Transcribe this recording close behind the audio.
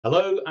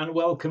Hello and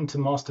welcome to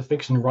Master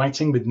Fiction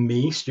Writing with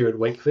me, Stuart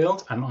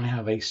Wakefield, and I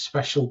have a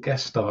special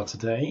guest star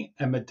today,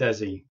 Emma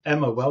Dhesi.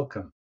 Emma,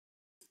 welcome.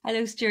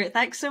 Hello, Stuart.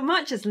 Thanks so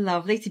much. It's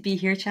lovely to be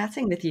here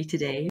chatting with you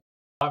today.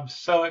 I'm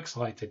so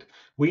excited.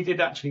 We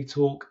did actually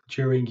talk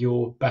during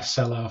your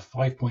bestseller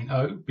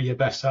 5.0, Be a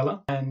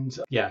Bestseller, and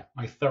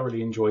I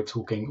thoroughly enjoyed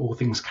talking all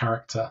things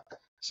character.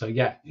 So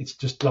it's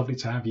just lovely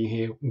to have you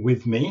here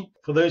with me.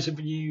 For those of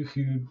you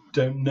who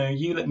don't know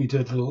you, let me do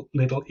a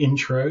little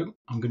intro.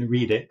 I'm going to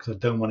read it because I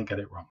don't want to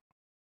get it wrong.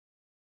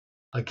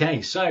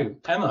 Okay, so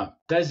Emma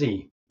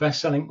Dhesi,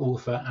 best-selling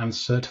author and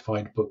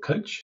certified book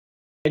coach,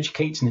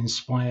 educates and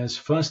inspires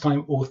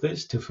first-time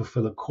authors to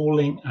fulfill a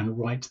calling and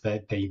write their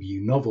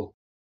debut novel.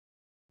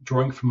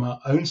 Drawing from her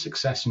own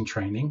success and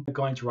training,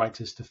 guides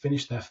writers to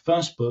finish their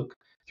first book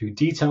through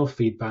detailed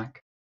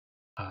feedback,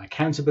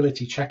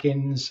 accountability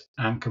check-ins,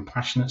 and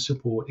compassionate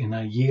support in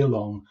a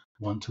year-long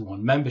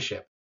one-to-one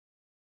membership.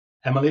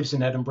 Emma lives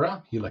in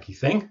Edinburgh, you lucky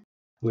thing,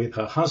 with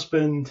her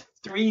husband,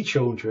 3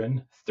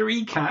 children,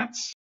 3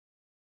 cats.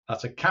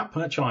 That's a cat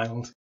per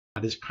child,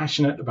 and is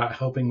passionate about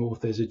helping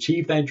authors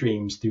achieve their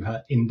dreams through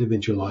her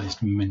individualized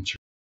mentoring.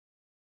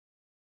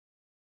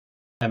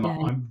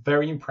 Emma, I'm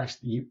very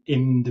impressed that you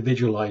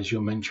individualize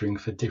your mentoring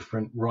for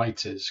different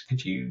writers.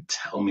 Could you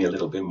tell me a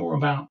little bit more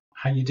about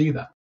how you do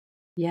that?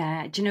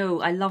 Yeah, do you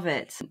know, I love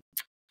it.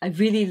 I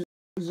really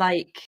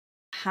like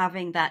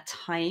having that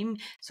time.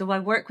 So I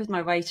work with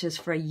my writers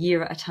for a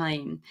year at a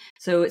time.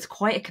 So it's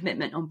quite a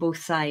commitment on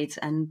both sides.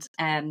 And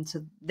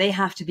so they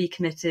have to be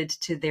committed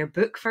to their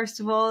book,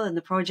 first of all, and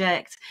the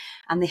project.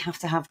 And they have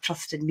to have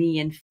trust in me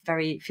and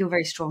feel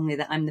very strongly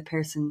that I'm the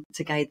person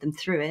to guide them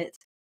through it.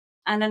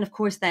 And then, of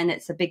course, then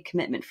it's a big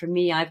commitment for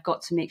me. I've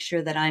got to make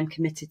sure that I'm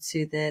committed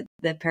to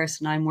the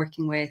person I'm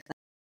working with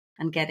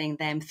and getting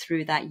them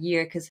through that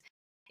year, because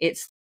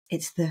it's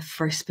the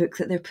first book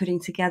that they're putting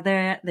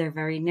together. They're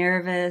very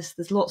nervous.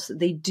 There's lots that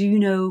they do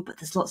know, but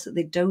there's lots that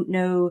they don't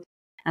know.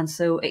 And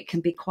so it can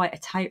be quite a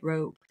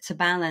tightrope to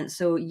balance.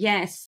 So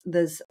yes,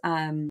 there's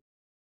a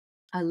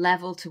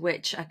level to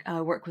which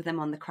I work with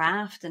them on the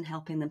craft and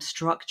helping them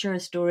structure a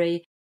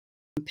story,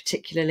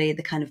 particularly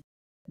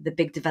the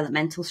big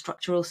developmental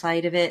structural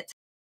side of it.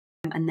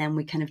 And then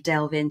we kind of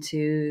delve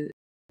into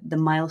the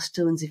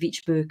milestones of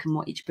each book and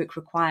what each book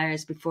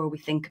requires before we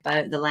think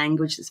about the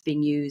language that's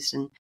being used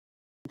and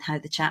how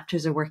the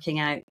chapters are working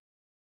out.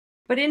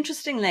 But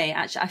interestingly,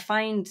 actually, I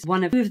find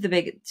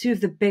two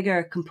of the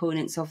bigger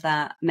components of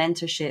that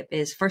mentorship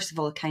is, first of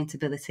all,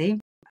 accountability.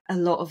 A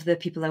lot of the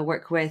people I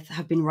work with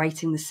have been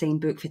writing the same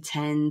book for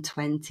 10,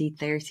 20,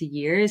 30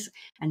 years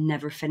and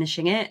never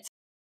finishing it.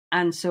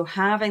 And so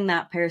having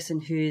that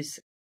person who's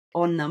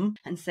on them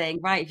and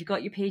saying, right, if you've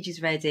got your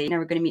pages ready, now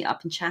we're going to meet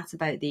up and chat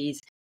about these.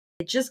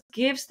 It just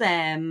gives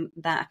them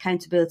that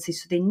accountability,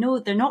 so they know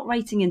they're not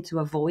writing into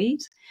a void,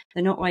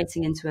 they're not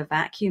writing into a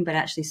vacuum, but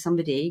actually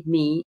somebody,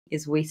 me,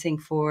 is waiting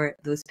for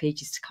those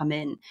pages to come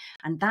in.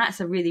 And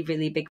that's a really,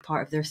 really big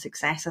part of their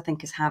success, I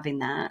think, is having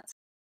that.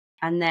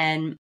 And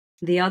then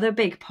the other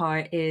big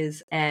part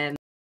is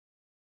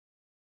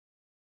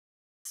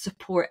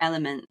support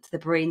element, the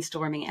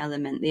brainstorming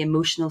element, the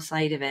emotional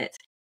side of it.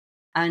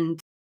 And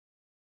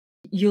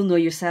you'll know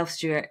yourself,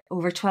 Stuart,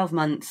 over 12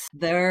 months,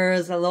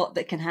 there's a lot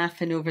that can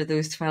happen over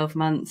those 12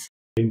 months.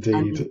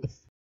 Indeed.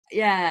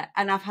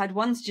 And I've had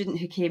one student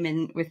who came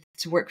in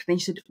to work with me.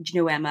 She said, "Do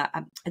you know, Emma,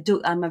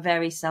 I'm a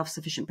very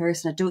self-sufficient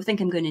person. I don't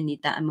think I'm going to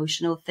need that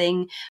emotional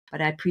thing,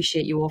 but I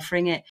appreciate you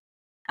offering it."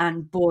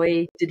 And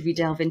boy, did we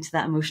delve into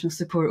that emotional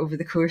support over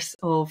the course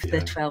of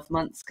the 12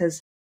 months,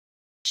 because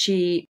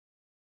she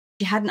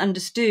hadn't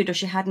understood, or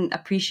she hadn't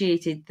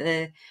appreciated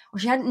or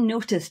she hadn't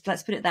noticed,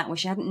 let's put it that way,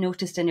 she hadn't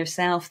noticed in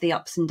herself the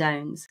ups and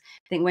downs.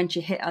 I think when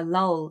she hit a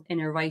lull in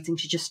her writing,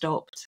 she just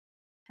stopped.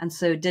 And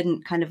so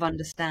didn't kind of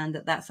understand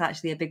that that's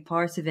actually a big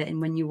part of it.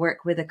 And when you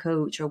work with a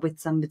coach or with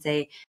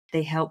somebody,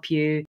 they help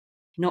you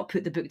not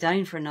put the book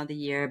down for another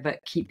year,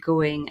 but keep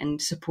going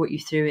and support you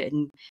through it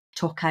and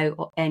talk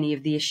out any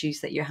of the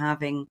issues that they're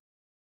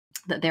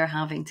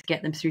having to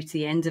get them through to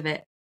the end of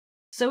it.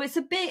 So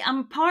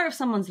I'm part of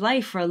someone's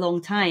life for a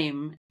long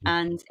time,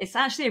 and it's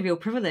actually a real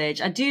privilege.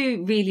 I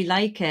do really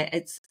like it.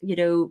 It's,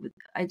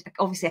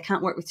 obviously I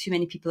can't work with too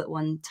many people at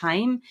one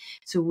time.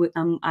 So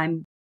I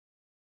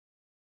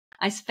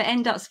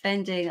end up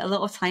spending a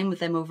lot of time with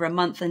them over a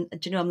month. And,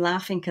 I'm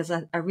laughing because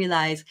I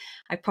realize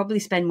I probably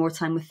spend more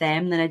time with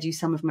them than I do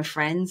some of my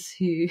friends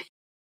who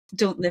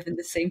don't live in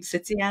the same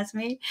city as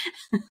me.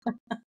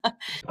 I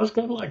was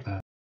kind of like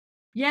that.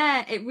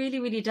 Yeah, it really,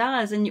 really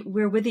does. And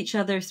we're with each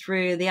other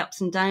through the ups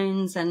and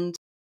downs and,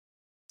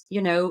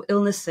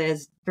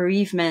 illnesses,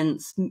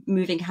 bereavements,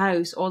 moving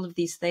house, all of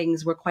these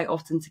things. We're quite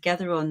often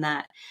together on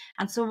that.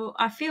 And so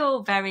I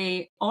feel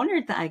very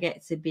honored that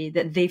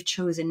that they've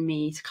chosen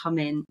me to come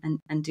in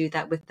and do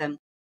that with them.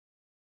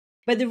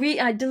 But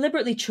I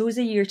deliberately chose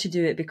a year to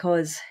do it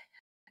because,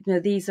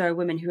 these are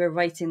women who are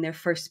writing their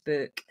first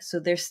book. So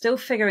they're still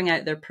figuring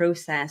out their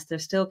process. They're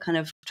still kind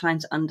of trying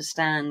to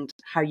understand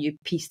how you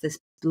piece this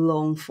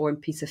long form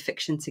piece of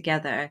fiction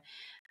together.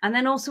 And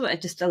then also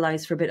it just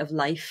allows for a bit of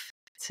life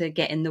to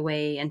get in the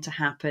way and to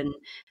happen,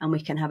 and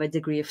we can have a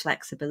degree of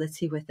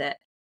flexibility with it.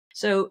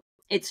 So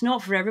it's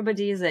not for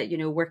everybody, is it,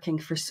 working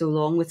for so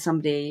long with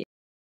somebody,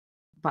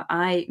 but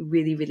I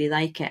really, really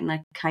like it. And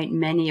I count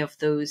many of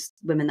those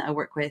women that I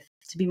work with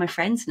to be my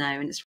friends now.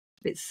 And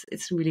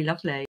it's really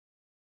lovely.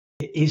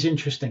 It is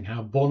interesting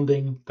how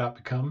bonding that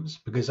becomes,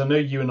 because I know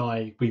you and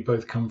I, we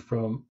both come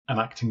from an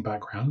acting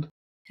background.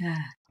 Yeah,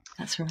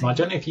 that's right. And I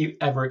don't know if you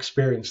ever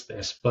experienced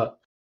this, but,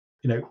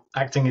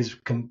 acting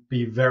can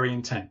be very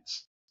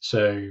intense.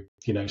 So,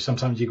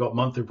 sometimes you've got a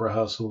month of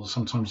rehearsals,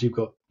 sometimes you've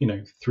got,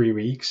 3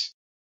 weeks,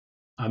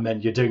 and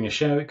then you're doing a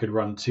show. It could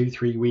run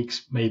 2-3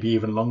 weeks, maybe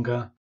even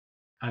longer.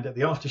 And at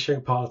the after show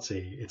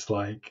party, it's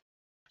like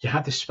you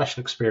had this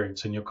special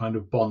experience and you're kind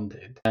of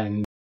bonded.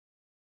 And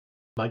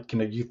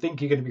you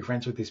think you're going to be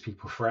friends with these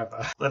people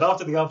forever. But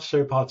after the after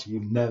show party,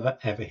 you never,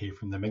 ever hear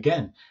from them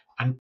again.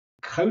 And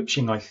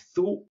coaching, I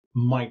thought,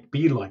 might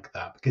be like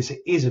that because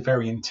it is a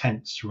very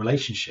intense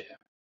relationship.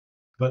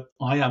 But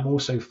I am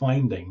also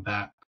finding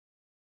that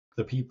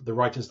the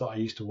writers that I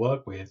used to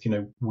work with,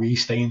 we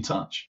stay in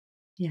touch.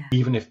 Yeah.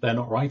 Even if they're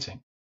not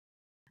writing.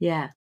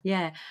 Yeah.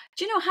 Yeah.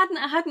 Do you know,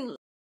 I hadn't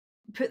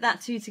put that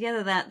two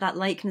together, that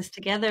likeness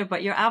together,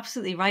 but you're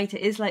absolutely right.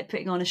 It is like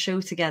putting on a show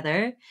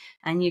together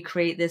and you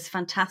create this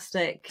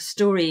fantastic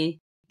story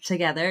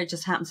together. It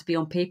just happens to be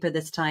on paper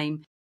this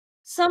time.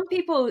 Some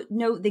people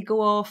they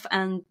go off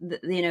and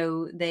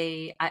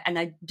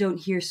I don't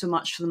hear so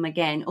much from them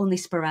again, only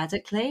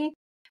sporadically.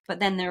 But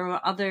then there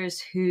are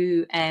others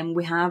who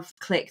we have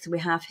clicked, we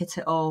have hit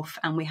it off,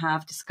 and we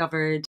have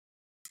discovered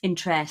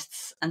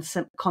interests and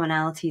some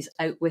commonalities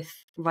out with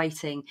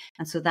writing,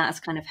 and so that's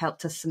kind of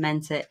helped us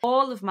cement it.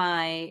 All of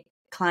my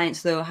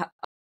clients though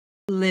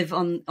live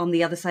on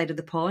the other side of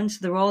the pond, so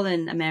they're all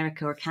in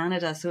America or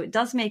Canada, so it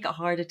does make it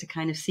harder to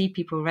kind of see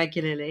people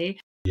regularly.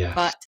 Yes.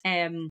 But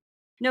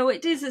no,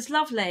 it's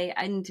lovely.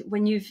 And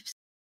when you've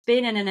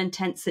been in an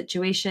intense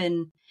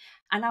situation,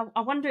 and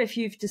I wonder if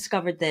you've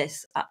discovered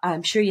this,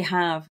 I'm sure you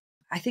have.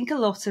 I think a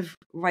lot of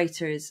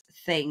writers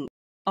think,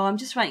 oh, I'm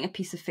just writing a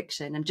piece of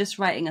fiction, I'm just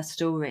writing a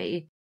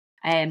story,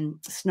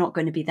 it's not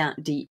going to be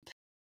that deep.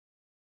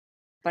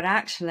 But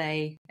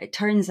actually, it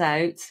turns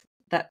out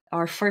that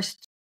our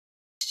first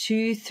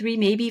 2, 3,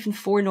 maybe even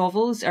 4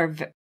 novels are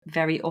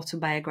very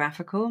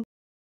autobiographical.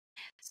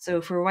 So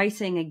if we're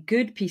writing a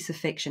good piece of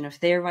fiction, if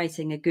they're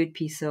writing a good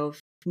piece of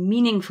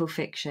meaningful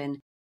fiction,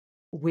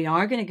 we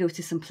are going to go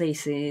to some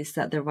places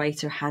that the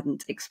writer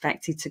hadn't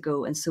expected to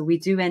go. And so we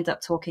do end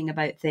up talking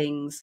about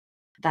things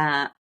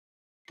that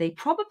they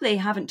probably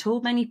haven't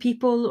told many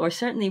people, or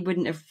certainly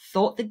wouldn't have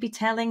thought they'd be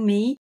telling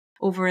me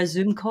over a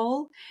Zoom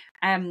call.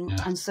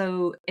 And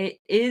so it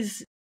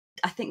is,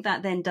 I think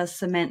that then does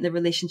cement the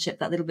relationship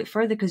that little bit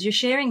further, because you're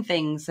sharing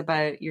things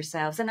about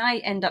yourselves. And I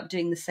end up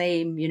doing the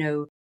same,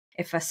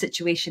 if a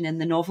situation in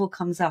the novel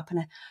comes up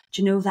and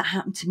do you know that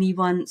happened to me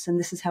once, and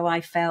this is how I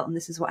felt, and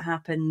this is what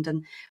happened.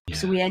 And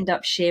so we end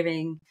up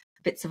sharing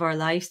bits of our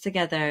lives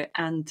together.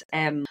 And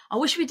I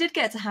wish we did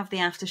get to have the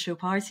after show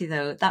party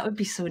though. That would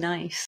be so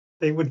nice.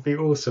 It would be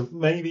awesome.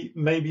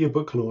 Maybe a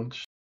book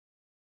launch.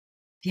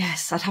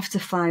 Yes, I'd have to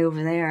fly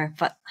over there,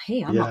 but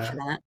hey, I'm up for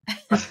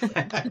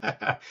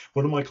that.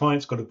 One of my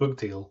clients got a book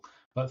deal,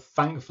 but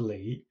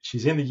thankfully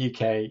she's in the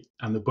UK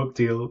and the book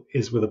deal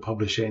is with a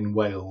publisher in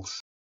Wales.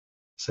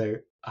 So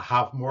I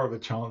have more of a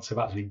chance of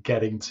actually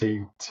getting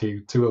to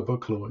a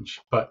book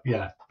launch. But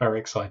yeah, very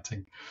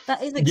exciting.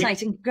 That is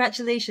exciting.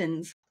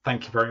 Congratulations.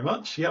 Thank you very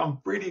much. Yeah, I'm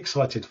really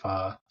excited for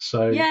her.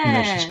 So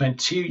she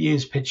spent 2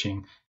 years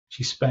pitching.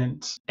 She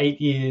spent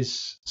 8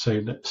 years,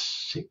 so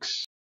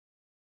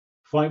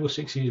 5 or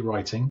 6 years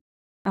writing,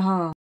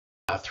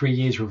 3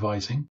 years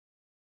revising,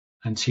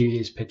 and 2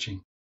 years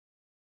pitching.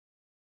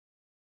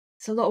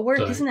 It's a lot of work,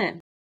 isn't it?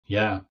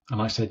 Yeah.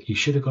 And I said, you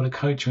should have got a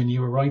coach when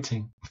you were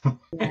writing.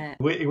 Yeah.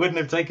 It wouldn't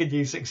have taken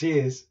you 6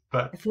 years.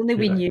 But if only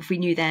if we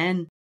knew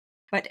then.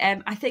 But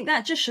I think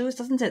that just shows,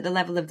 doesn't it, the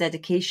level of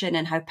dedication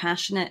and how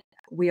passionate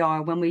we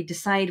are when we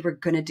decide we're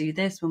going to do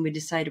this, when we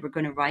decide we're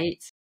going to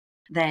write.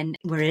 Then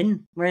we're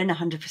in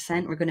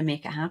 100%. We're going to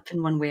make it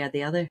happen one way or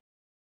the other.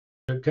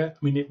 Okay.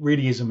 I mean, it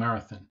really is a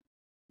marathon.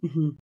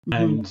 Mm-hmm.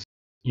 And,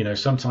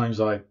 sometimes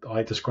I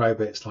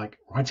describe it, it's like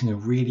writing a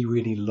really,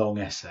 really long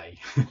essay.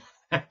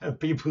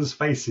 People's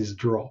faces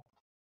drop.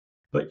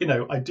 But,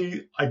 I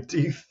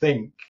do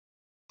think,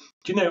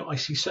 I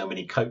see so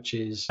many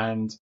coaches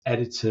and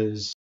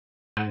editors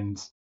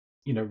and,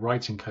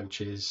 writing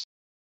coaches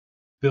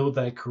build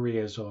their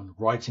careers on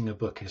writing a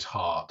book is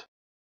hard.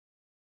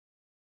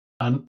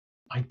 And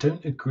I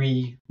don't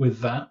agree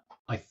with that.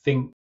 I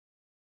think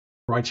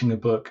writing a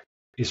book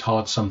is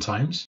hard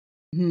sometimes,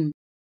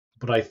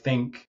 but I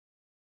think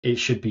it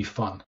should be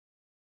fun.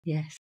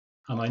 Yes.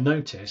 And I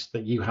noticed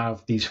that you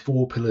have these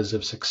 4 pillars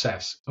of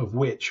success, of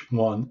which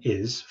one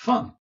is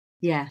fun.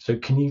 Yeah. So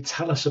can you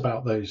tell us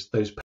about those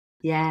pillars?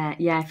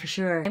 Yeah, for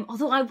sure.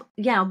 Although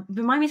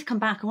remind me to come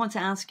back. I want to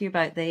ask you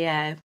about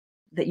the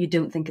that you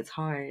don't think it's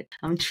hard.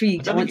 I'm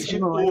intrigued. I don't think it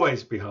should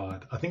always be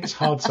hard. I think it's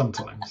hard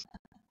sometimes.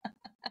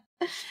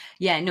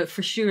 Yeah, no,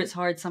 for sure it's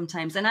hard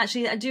sometimes. And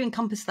actually I do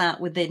encompass that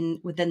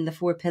within the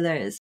 4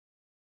 pillars.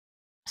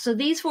 So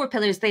these 4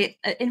 pillars, they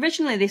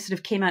originally they sort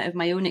of came out of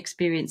my own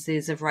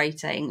experiences of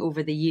writing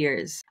over the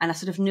years. And I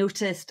sort of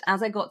noticed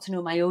as I got to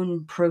know my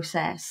own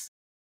process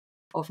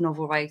of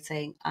novel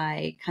writing,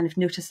 I kind of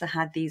noticed I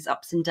had these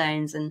ups and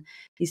downs and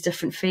these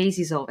different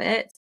phases of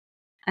it.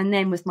 And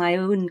then with my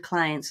own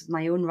clients, with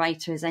my own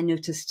writers, I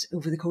noticed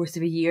over the course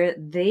of a year,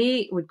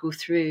 they would go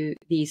through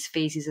these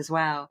phases as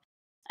well.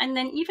 And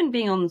then even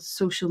being on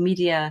social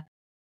media,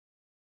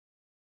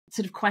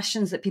 sort of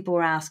questions that people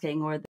were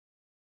asking or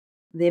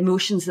the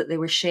emotions that they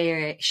were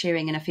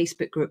sharing in a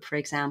Facebook group, for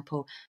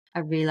example, I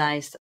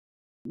realized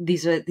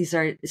these are,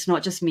 it's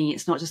not just me,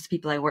 it's not just the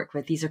people I work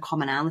with, these are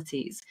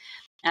commonalities.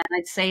 And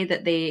I'd say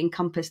that they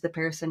encompass the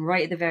person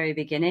right at the very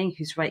beginning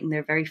who's writing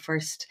their very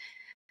first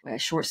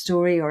short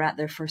story or at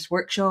their first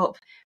workshop,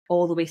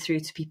 all the way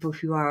through to people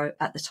who are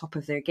at the top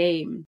of their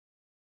game.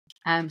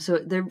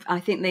 So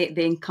I think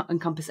they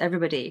encompass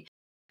everybody.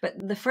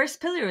 But the first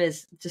pillar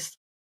is just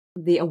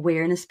the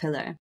awareness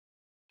pillar.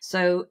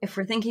 So if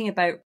we're thinking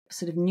about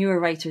sort of newer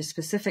writers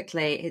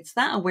specifically, it's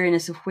that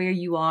awareness of where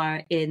you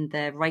are in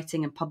the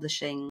writing and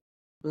publishing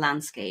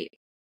landscape.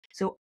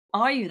 So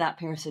are you that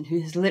person who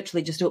has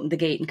literally just opened the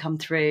gate and come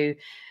through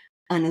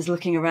and is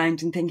looking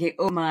around and thinking,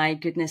 oh my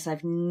goodness,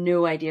 I've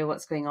no idea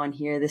what's going on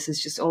here. This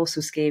is just all so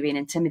scary and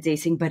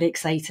intimidating, but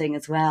exciting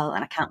as well.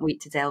 And I can't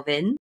wait to delve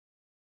in.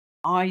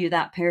 Are you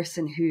that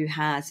person who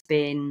has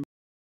been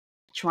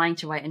trying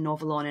to write a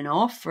novel on and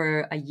off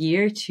for a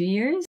year, 2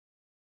 years?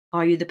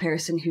 Are you the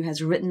person who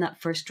has written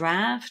that first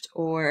draft,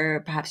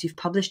 or perhaps you've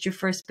published your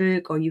first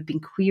book, or you've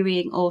been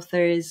querying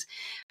authors?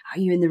 Are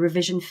you in the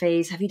revision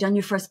phase? Have you done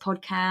your first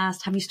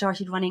podcast? Have you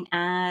started running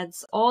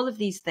ads? All of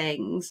these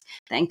things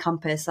that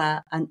encompass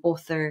an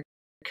author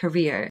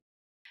career.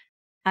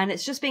 And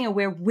it's just being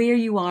aware where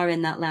you are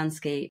in that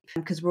landscape,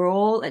 because we're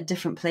all at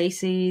different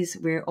places.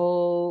 We're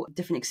all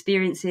different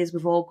experiences.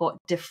 We've all got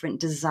different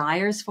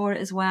desires for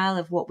it as well,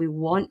 of what we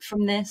want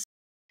from this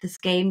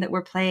game that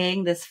we're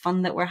playing, this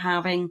fun that we're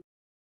having.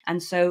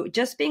 And so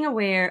just being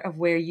aware of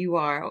where you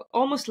are,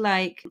 almost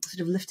like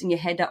sort of lifting your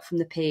head up from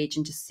the page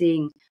and just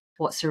seeing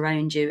what's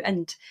around you,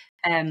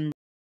 and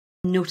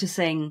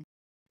noticing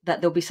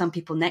that there'll be some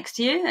people next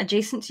to you,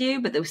 adjacent to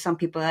you, but there'll be some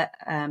people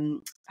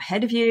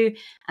ahead of you.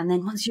 And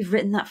then once you've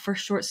written that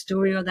first short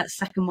story or that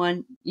second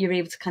one, you're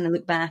able to kind of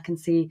look back and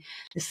see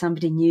there's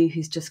somebody new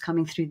who's just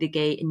coming through the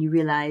gate, and you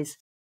realize,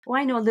 oh,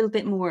 I know a little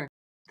bit more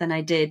than I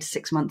did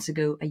 6 months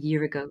ago, a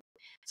year ago.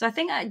 So I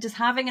think just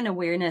having an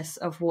awareness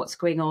of what's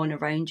going on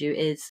around you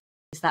is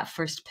that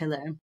first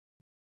pillar.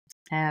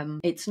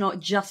 It's not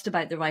just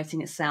about the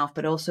writing itself,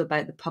 but also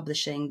about the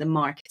publishing, the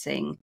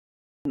marketing,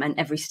 and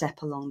every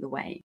step along the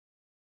way.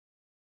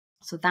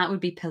 So that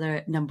would be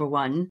pillar number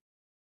 1.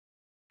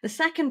 The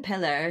second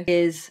pillar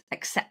is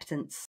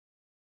acceptance.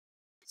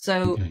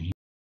 So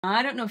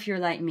I don't know if you're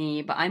like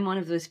me, but I'm one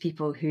of those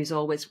people who's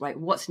always, right,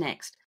 what's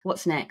next?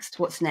 What's next?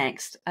 What's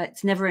next?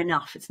 It's never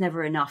enough. It's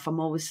never enough. I'm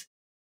always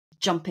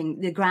jumping.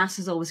 The grass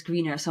is always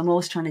greener. So I'm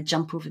always trying to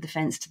jump over the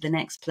fence to the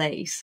next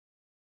place.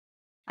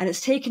 And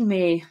it's taken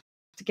me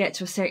to get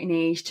to a certain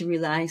age to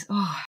realize,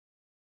 oh,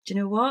 do you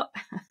know what?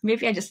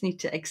 Maybe I just need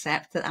to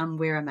accept that I'm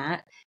where I'm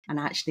at, and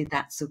actually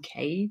that's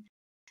okay.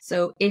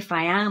 So if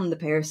I am the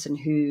person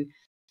who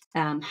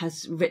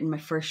has written my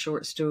first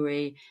short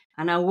story,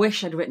 and I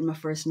wish I'd written my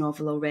first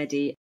novel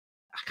already,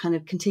 I kind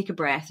of can take a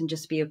breath and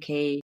just be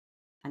okay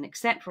and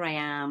accept where I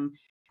am.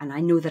 And I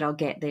know that I'll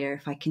get there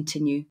if I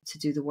continue to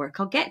do the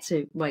work. I'll get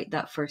to write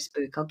that first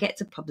book. I'll get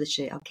to publish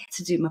it. I'll get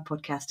to do my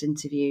podcast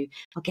interview.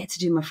 I'll get to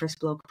do my first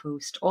blog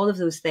post, all of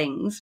those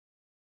things.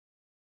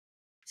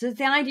 So it's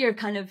the idea of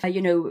kind of,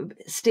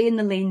 stay in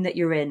the lane that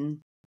you're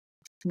in.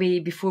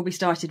 Before we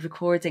started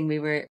recording, we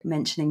were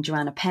mentioning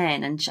Joanna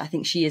Penn, and I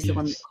think she is the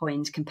one that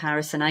coined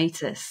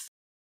comparisonitis.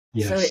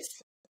 Yes. So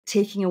it's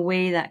taking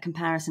away that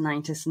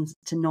comparisonitis and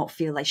to not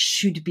feel I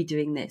should be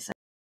doing this. I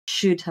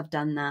should have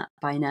done that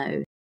by now.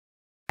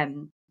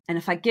 And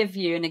if I give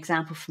you an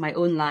example from my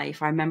own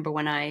life, I remember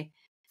when I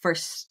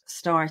first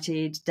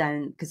started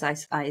down, because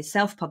I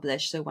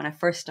self-published. So when I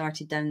first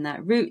started down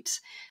that route,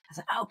 I was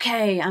like,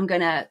 okay,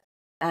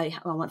 I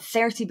want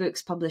 30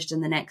 books published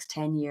in the next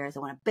 10 years.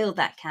 I want to build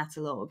that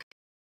catalogue.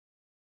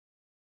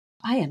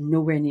 I am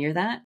nowhere near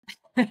that.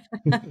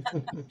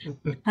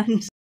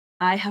 And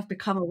I have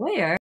become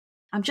aware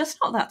I'm just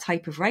not that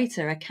type of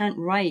writer. I can't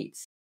write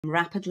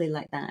rapidly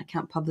like that. I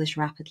can't publish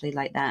rapidly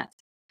like that.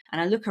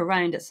 And I look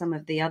around at some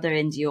of the other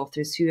indie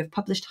authors who have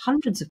published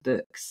hundreds of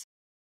books.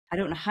 I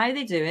don't know how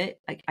they do it.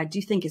 I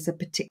do think it's a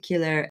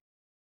particular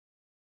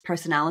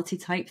personality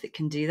type that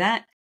can do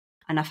that.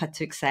 And I've had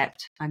to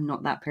accept I'm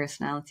not that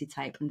personality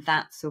type, and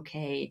that's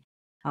okay.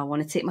 I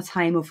want to take my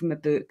time over my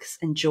books,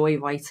 enjoy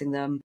writing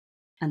them,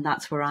 and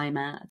that's where I'm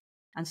at.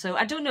 And so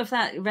I don't know if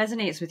that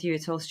resonates with you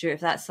at all, Stuart, if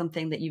that's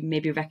something that you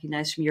maybe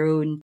recognise from your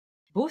own,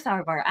 both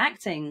our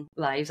acting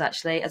lives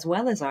actually, as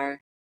well as our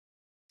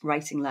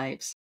writing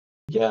lives.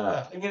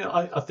 Yeah,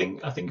 I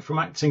think from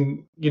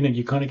acting,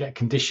 you kind of get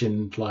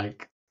conditioned,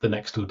 like the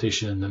next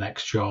audition, the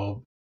next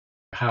job?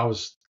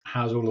 How's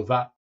all of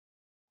that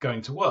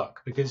going to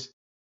work? Because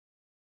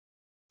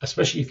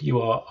especially if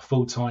you are a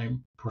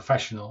full-time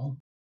professional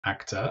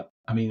actor,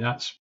 I mean,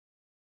 that's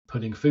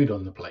putting food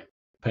on the plate,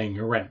 paying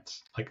your rent,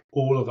 like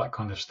all of that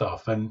kind of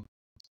stuff. And,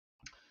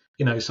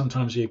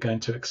 sometimes you're going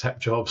to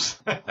accept jobs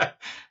that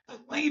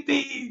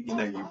maybe,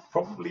 you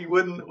probably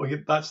wouldn't, or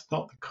that's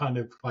not the kind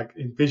of like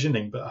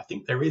envisioning. But I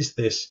think there is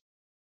this,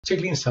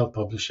 particularly in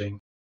self-publishing,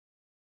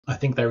 I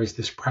think there is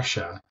this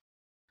pressure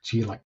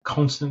to like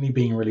constantly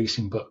being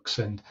releasing books.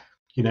 And,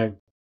 you know,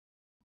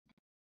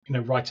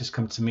 writers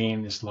come to me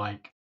and it's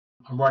like,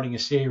 I'm writing a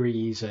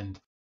series and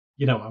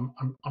I'm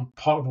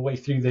part of the way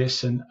through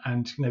this and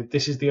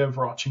this is the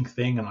overarching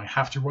thing and I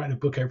have to write a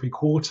book every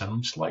quarter. And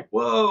I'm just like,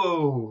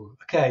 whoa,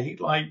 okay,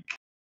 like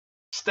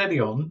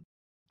steady on,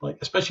 like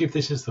especially if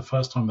this is the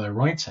first time they're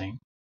writing,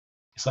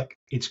 it's like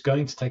it's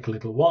going to take a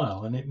little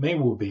while, and it may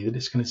well be that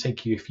it's going to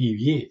take you a few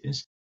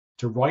years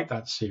to write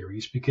that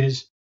series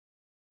because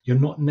you're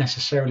not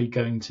necessarily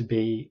going to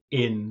be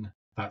in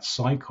that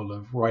cycle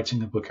of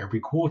writing a book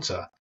every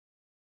quarter.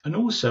 And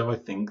also, I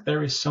think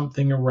there is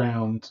something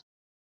around,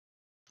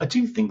 I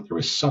do think there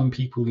is some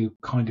people who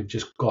kind of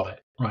just got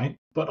it, right?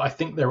 But I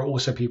think there are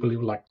also people who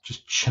are like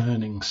just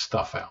churning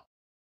stuff out,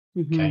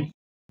 okay?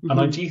 And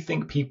I do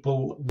think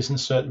people in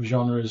certain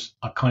genres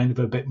are kind of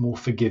a bit more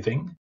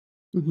forgiving.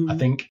 I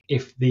think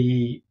if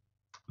the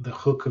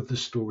hook of the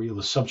story or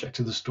the subject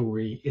of the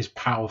story is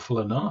powerful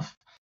enough,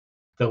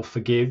 they'll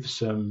forgive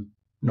some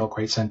not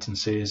great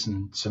sentences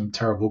and some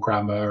terrible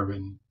grammar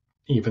and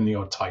even the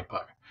odd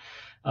typo.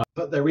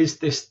 But there is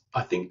this,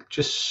 I think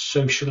just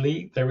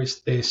socially, there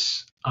is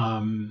this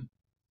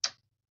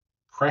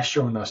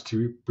pressure on us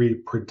to be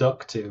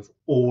productive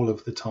all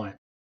of the time.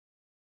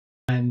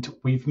 And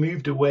we've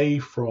moved away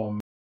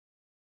from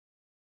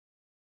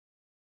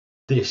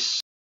this.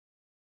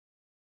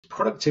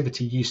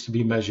 Productivity used to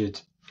be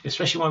measured,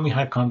 especially when we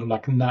had kind of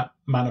like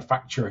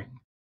manufacturing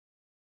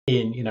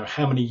in,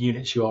 how many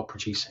units you are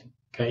producing,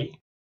 okay?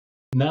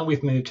 Now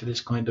we've moved to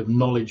this kind of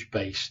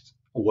knowledge-based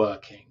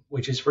working,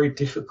 which is very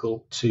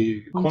difficult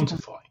to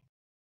quantify.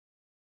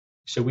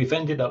 So we've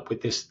ended up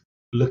with this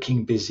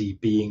looking busy,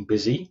 being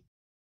busy.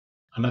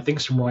 And I think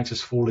some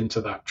writers fall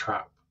into that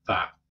trap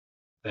that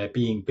they're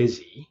being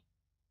busy,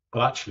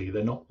 but actually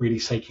they're not really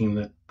taking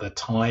the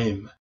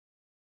time,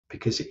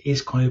 because it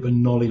is kind of a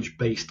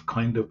knowledge-based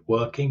kind of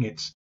working.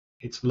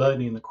 It's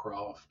learning the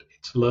craft,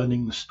 it's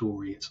learning the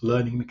story, it's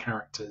learning the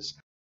characters.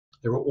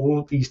 There are all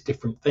of these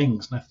different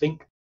things. And I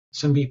think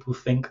some people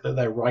think that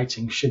their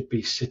writing should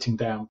be sitting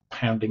down,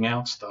 pounding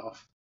out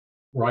stuff.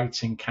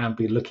 Writing can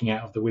be looking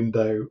out of the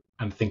window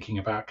and thinking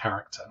about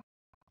character.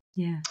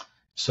 Yeah.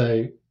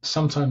 So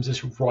sometimes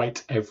this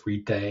write every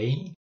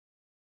day,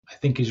 I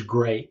think, is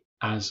great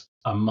as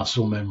a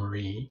muscle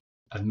memory,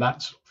 and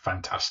that's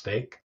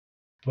fantastic.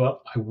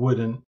 But I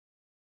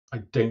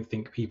don't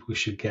think people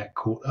should get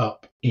caught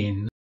up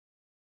in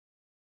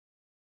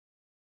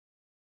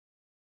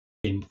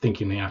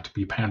thinking they have to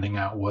be pounding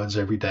out words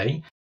every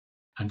day.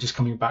 And just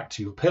coming back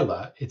to your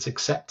pillar, it's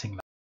accepting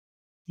that.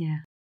 Yeah.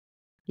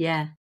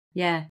 Yeah.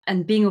 Yeah.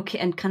 And being okay,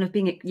 and kind of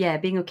being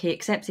okay,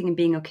 accepting and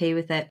being okay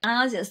with it.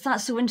 And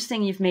that's so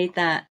interesting you've made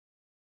that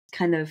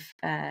kind of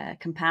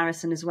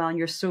comparison as well. And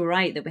you're so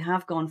right that we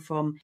have gone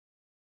from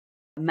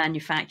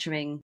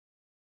manufacturing,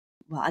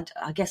 well,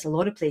 I guess a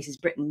lot of places,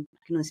 Britain, I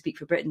can only speak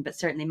for Britain, but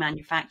certainly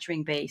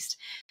manufacturing based,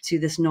 to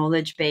this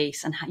knowledge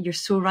base. And you're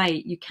so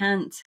right, you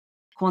can't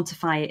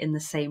quantify it in the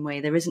same way.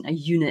 There isn't a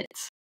unit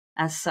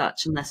as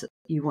such, unless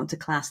you want to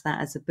class that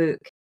as a book.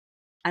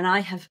 And I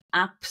have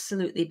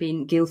absolutely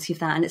been guilty of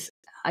that. And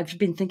I've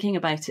been thinking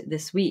about it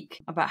this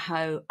week, about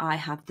how I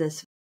have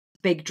this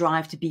big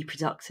drive to be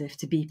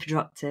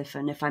productive.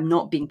 And if I'm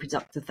not being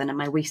productive, then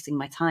am I wasting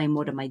my time?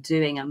 What am I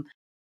doing?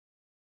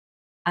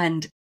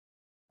 And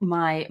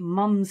my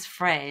mum's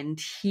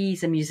friend,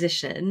 he's a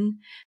musician,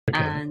 okay.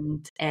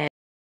 And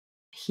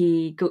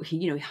he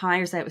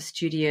hires out a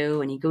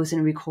studio and he goes in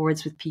and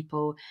records with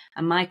people.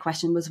 And my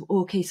question was,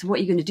 okay, so what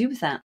are you going to do with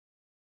that?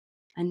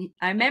 And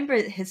I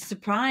remember his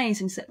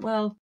surprise, and he said,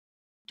 well,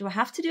 do I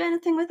have to do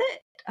anything with it?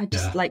 I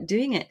just like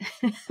doing it.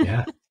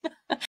 Yeah.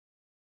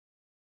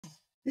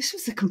 This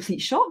was a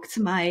complete shock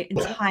to my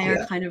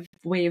entire kind of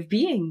way of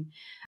being.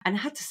 And I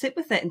had to sit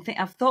with it and think.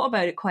 I've thought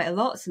about it quite a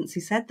lot since he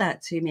said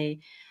that to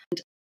me.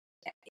 And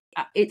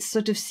it's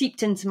sort of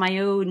seeped into my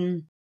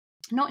own,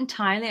 not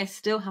entirely, I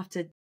still have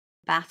to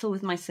battle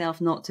with myself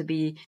not to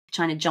be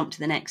trying to jump to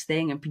the next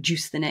thing and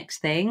produce the next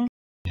thing.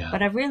 Yeah.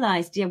 But I've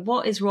realized,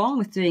 what is wrong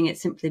with doing it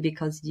simply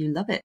because you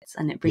love it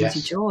and it brings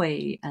you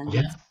joy and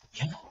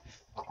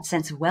a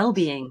sense of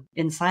well-being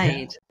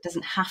inside. It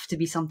doesn't have to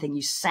be something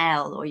you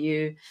sell or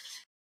you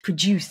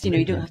produce,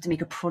 you don't have to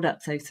make a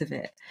product out of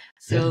it.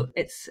 So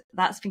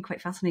that's been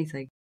quite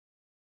fascinating.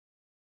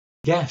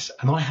 Yes,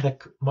 and I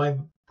had my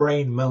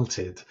brain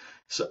melted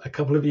a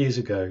couple of years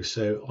ago.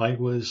 So I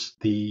was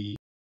the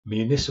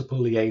municipal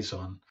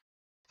liaison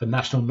for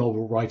National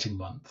Novel Writing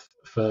Month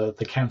for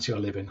the county I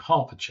live in,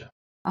 Hertfordshire.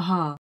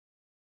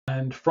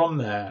 And from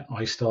there,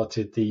 I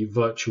started the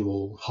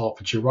virtual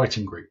Hertfordshire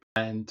Writing Group,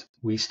 and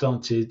we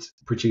started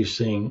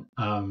producing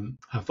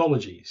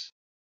anthologies.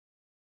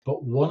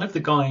 But one of the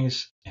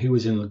guys who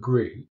was in the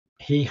group,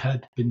 he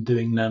had been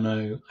doing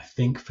nano, I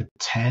think, for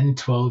 10,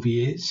 12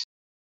 years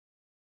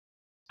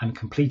and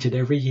completed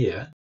every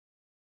year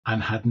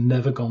and had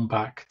never gone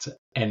back to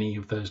any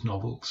of those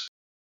novels.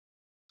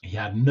 He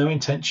had no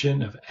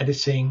intention of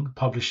editing,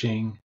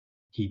 publishing.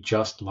 He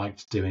just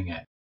liked doing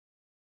it.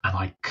 And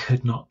I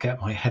could not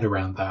get my head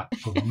around that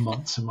for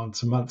months and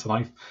months and months.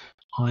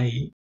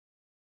 And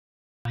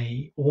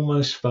I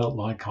almost felt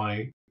like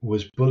I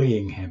was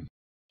bullying him.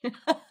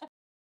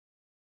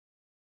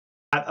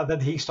 And then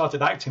he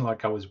started acting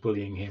like I was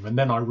bullying him. And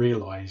then I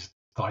realized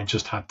that I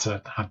just had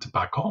to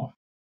back off,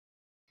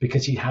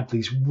 because he had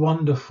these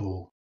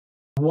wonderful,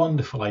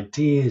 wonderful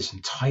ideas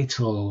and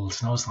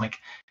titles. And I was like,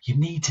 you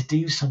need to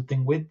do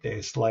something with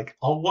this. Like,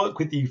 I'll work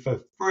with you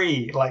for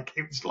free. Like,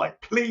 it was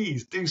like,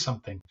 please do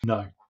something.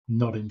 No,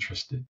 not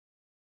interested.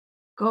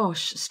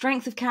 Gosh,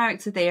 strength of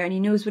character there, and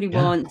he knows what he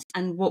wants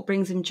and what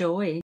brings him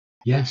joy.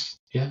 Yes,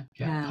 yeah.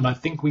 And I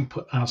think we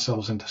put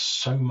ourselves into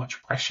so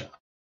much pressure.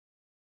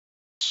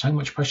 So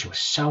much pressure. We're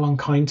so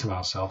unkind to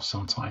ourselves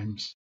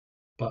sometimes.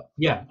 But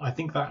yeah, I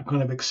think that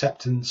kind of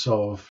acceptance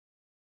of,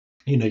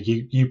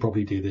 you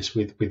probably do this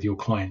with your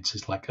clients,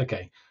 is like,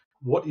 okay,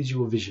 what is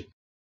your vision?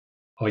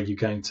 Are you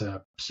going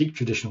to seek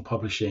traditional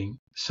publishing,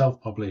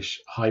 self-publish,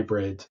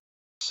 hybrid,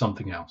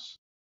 something else?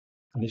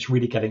 And it's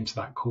really getting to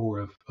that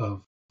core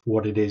of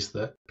what it is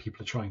that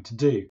people are trying to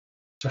do.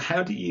 So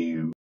how do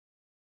you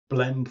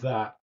blend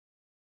that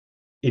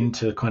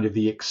into kind of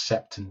the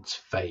acceptance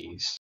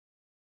phase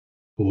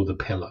or the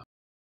pillar?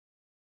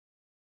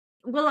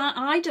 Well,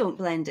 I don't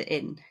blend it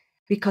in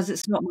because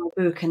it's not my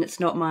book and it's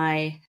not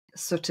my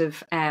sort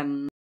of.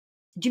 Do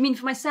you mean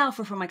for myself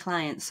or for my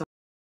clients?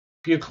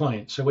 For your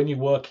clients. So when you're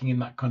working in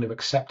that kind of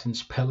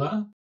acceptance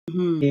pillar,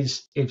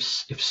 is if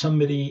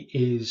somebody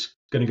is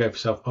going to go for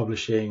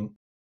self-publishing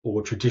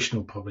or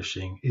traditional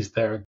publishing, is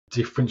there a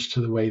difference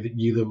to the way that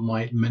you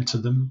might mentor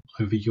them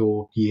over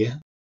your year?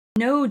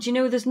 No, do you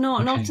know, there's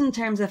not in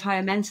terms of how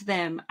I mentor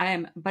them.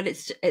 But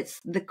it's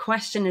the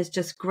question is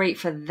just great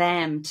for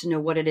them to know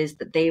what it is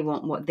that they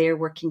want, what they're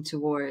working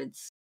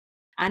towards.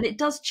 And it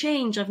does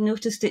change. I've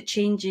noticed it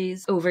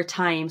changes over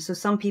time. So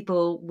some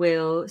people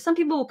will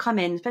come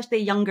in, especially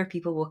younger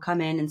people will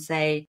come in and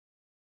say,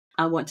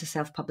 I want to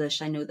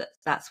self-publish. I know that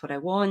that's what I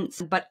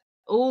want. But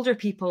older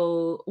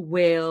people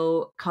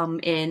will come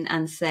in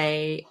and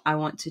say, I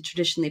want to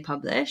traditionally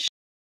publish.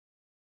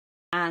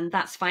 And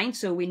that's fine.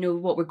 So we know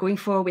what we're going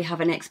for. We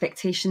have an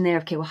expectation there.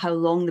 Okay, well, how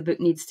long the book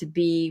needs to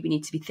be. We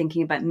need to be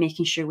thinking about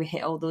making sure we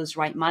hit all those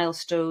right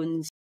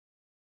milestones,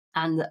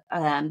 and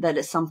that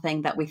it's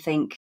something that we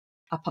think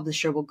a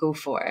publisher will go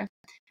for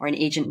or an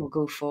agent will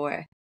go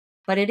for.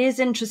 But it is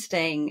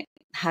interesting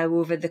how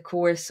over the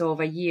course of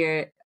a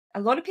year, a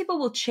lot of people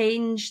will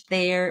change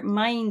their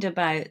mind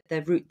about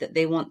the route that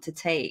they want to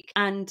take.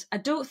 And I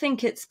don't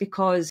think it's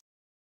because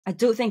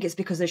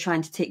they're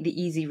trying to take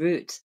the easy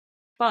route.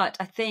 But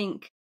I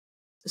think,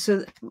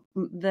 so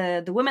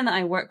the women that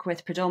I work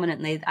with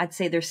predominantly, I'd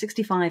say they're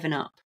 65 and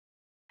up.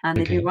 And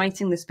they've been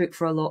writing this book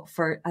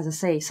for, as I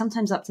say,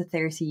 sometimes up to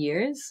 30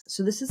 years.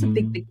 So this is a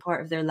big, big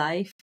part of their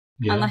life.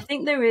 Yeah. And I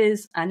think there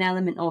is an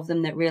element of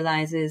them that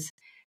realizes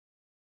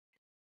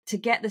to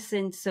get this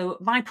in. So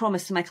my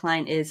promise to my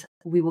client is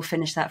we will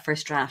finish that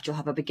first draft. You'll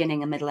have a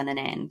beginning, a middle, and an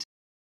end.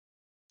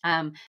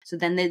 So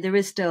then there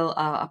is still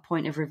a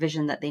point of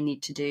revision that they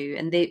need to do,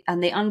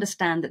 and they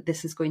understand that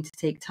this is going to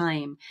take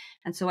time.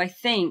 And so I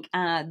think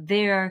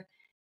their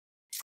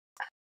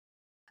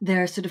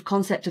sort of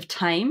concept of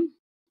time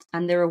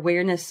and their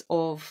awareness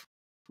of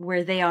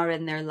where they are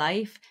in their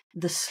life,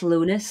 the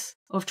slowness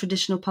of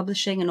traditional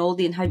publishing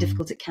and how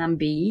difficult it can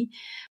be,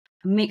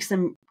 makes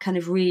them kind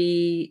of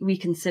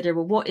reconsider,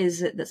 well, what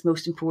is it that's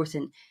most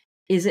important?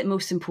 Is it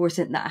most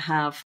important that I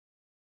have,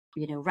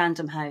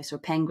 Random House or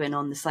Penguin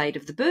on the side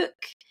of the book?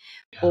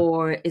 Yeah.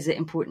 Or is it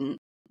important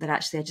that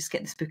actually I just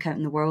get this book out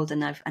in the world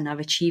and I've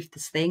achieved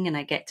this thing and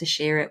I get to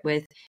share it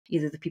with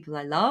either the people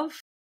I love,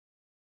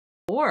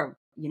 or,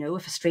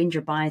 if a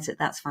stranger buys it,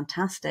 that's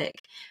fantastic.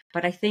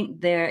 But I think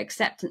their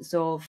acceptance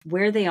of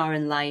where they are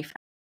in life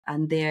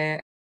and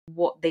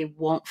what they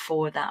want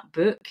for that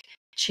book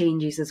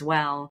changes as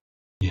well.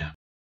 Yeah.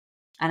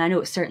 And I know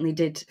it certainly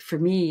did for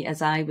me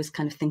as I was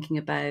kind of thinking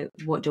about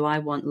what do I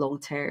want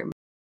long term.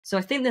 So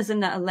I think there's a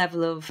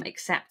level of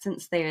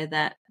acceptance there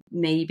that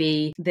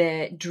maybe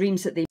the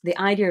dreams the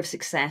idea of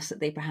success that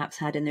they perhaps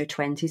had in their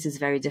 20s is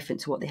very different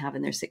to what they have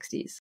in their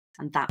 60s.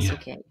 And that's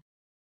okay.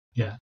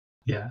 Yeah.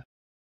 Yeah.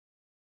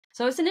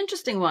 So it's an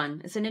interesting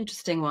one. So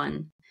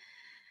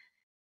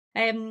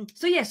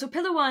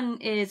pillar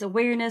 1 is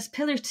awareness,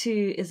 pillar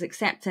 2 is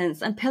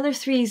acceptance, and pillar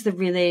 3 is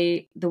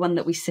the one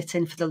that we sit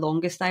in for the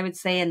longest, I would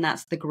say, and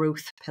that's the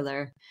growth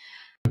pillar.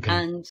 Okay.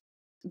 And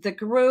the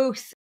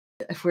growth,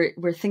 if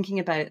we're thinking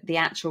about the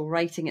actual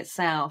writing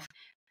itself,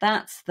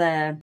 that's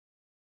the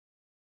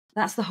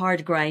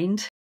hard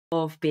grind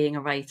of being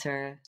a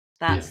writer.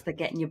 That's the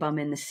getting your bum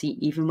in the seat,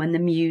 even when the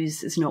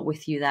muse is not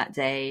with you that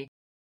day.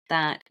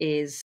 That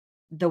is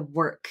the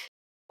work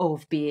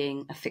of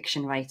being a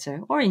fiction writer,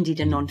 or indeed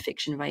a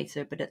non-fiction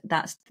writer, but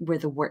that's where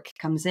the work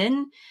comes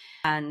in.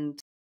 And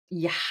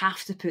you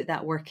have to put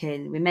that work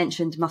in. We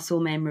mentioned muscle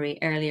memory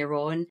earlier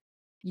on.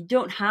 You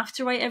don't have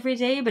to write every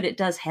day, but it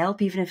does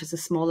help, even if it's a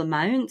small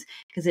amount,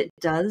 because it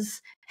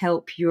does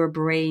help your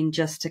brain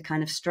just to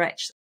kind of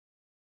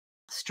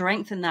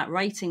strengthen that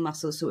writing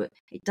muscle. So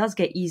it does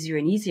get easier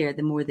and easier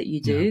the more that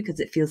you do, because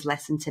it feels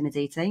less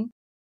intimidating.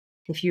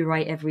 If you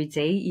write every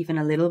day, even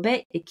a little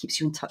bit, it keeps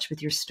you in touch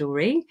with your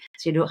story.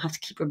 So you don't have to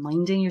keep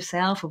reminding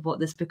yourself of what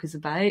this book is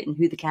about and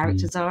who the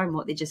characters are and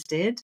what they just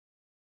did.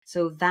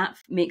 So that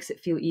makes it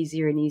feel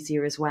easier and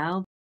easier as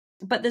well.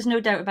 But there's no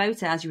doubt about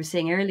it, as you were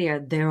saying earlier,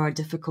 there are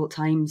difficult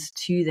times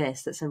to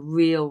this. It's a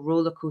real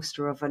roller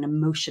coaster of an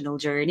emotional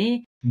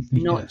journey,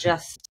 not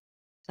just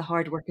the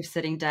hard work of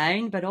sitting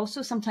down, but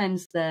also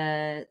sometimes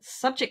the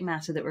subject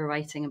matter that we're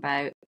writing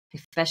about,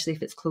 especially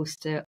if it's close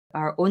to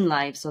our own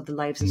lives or the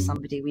lives of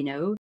somebody we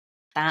know,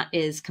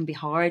 can be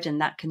hard,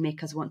 and that can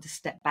make us want to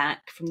step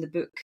back from the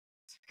book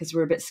because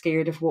we're a bit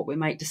scared of what we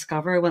might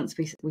discover once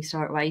we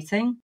start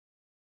writing.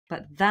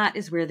 But that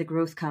is where the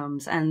growth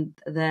comes, and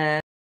the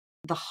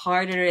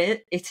harder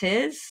it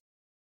is,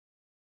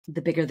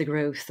 the bigger the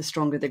growth, the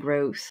stronger the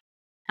growth.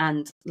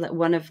 And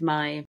one of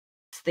my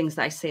things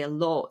that I say a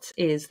lot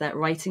is that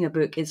writing a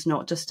book is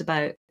not just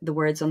about the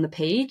words on the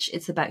page,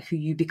 it's about who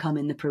you become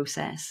in the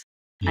process.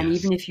 Yes. And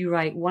even if you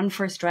write one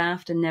first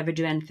draft and never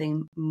do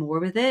anything more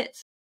with it,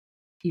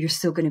 you're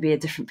still going to be a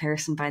different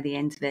person by the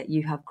end of it.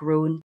 You have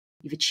grown,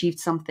 you've achieved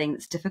something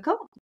that's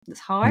difficult, that's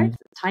hard,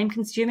 time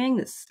consuming,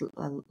 that's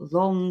a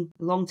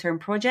long-term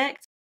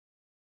project.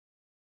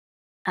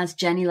 As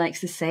Jenny likes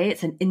to say,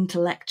 it's an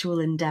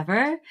intellectual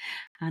endeavor,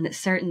 and it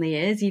certainly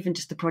is. Even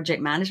just the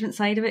project management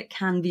side of it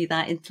can be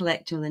that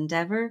intellectual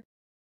endeavor.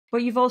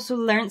 But you've also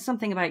learned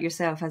something about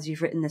yourself as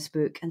you've written this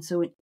book. And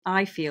so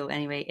I feel,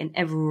 anyway, in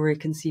every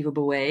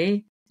conceivable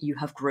way, you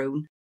have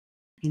grown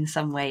in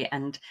some way.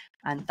 And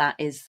that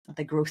is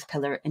the growth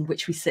pillar in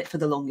which we sit for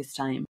the longest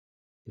time.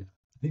 Yeah.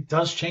 It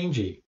does change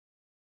you.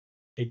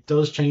 It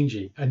does change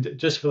you. And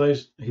just for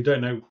those who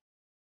don't know,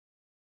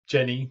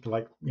 Jenny,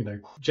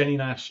 Jenny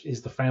Nash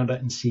is the founder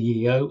and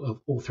CEO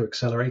of Author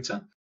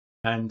Accelerator.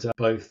 And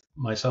both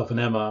myself and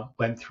Emma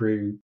went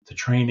through the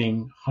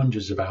training,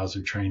 hundreds of hours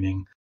of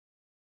training,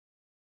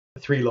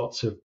 3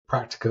 lots of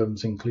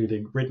practicums,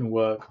 including written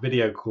work,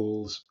 video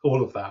calls,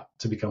 all of that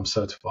to become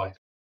certified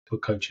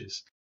book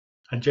coaches.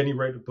 And Jenny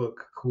wrote a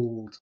book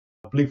called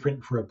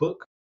Blueprint for a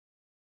Book,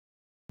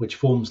 which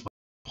forms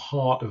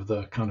part of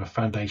the kind of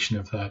foundation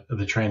of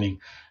the training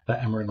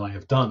that Emma and I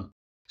have done.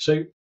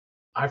 So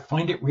I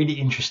find it really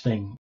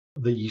interesting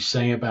that you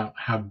say about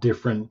how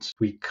different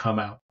we come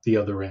out the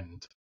other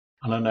end.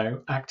 And I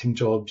know acting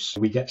jobs,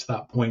 we get to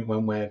that point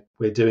when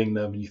we're doing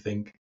them and you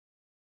think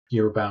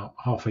you're about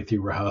halfway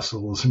through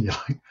rehearsals and you're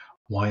like,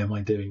 why am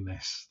I doing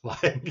this?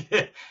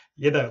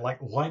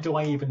 Why do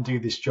I even do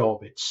this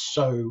job? It's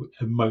so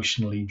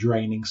emotionally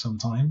draining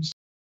sometimes.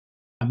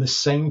 And the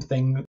same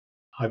thing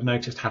I've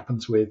noticed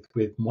happens with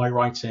my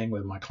writing,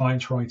 with my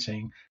clients'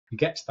 writing. You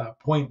get to that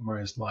point where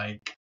it's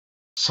like,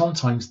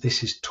 sometimes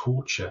this is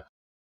torture.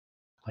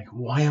 Like,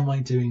 why am I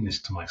doing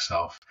this to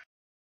myself?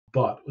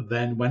 But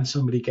then when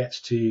somebody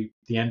gets to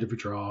the end of a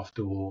draft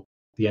or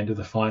the end of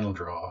the final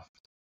draft,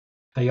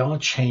 they are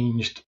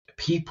changed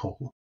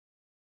people.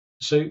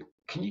 So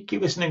can you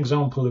give us an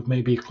example of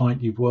maybe a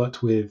client you've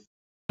worked with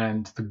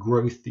and the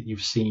growth that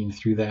you've seen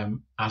through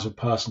them as a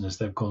person as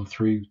they've gone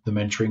through the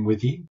mentoring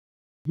with you?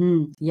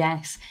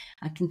 Yes,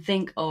 I can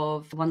think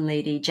of one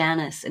lady,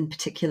 Janice in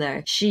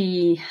particular.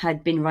 She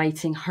had been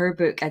writing her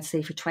book, I'd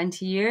say, for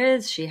 20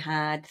 years. She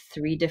had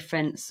 3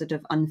 different sort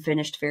of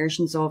unfinished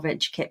versions of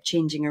it. She kept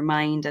changing her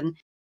mind. And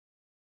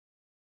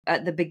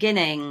at the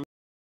beginning,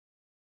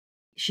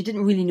 she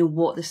didn't really know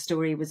what the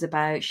story was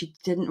about. She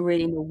didn't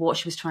really know what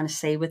she was trying to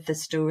say with the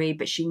story,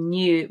 but she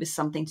knew it was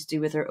something to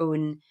do with her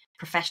own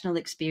professional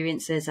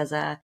experiences as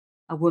a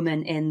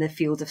woman in the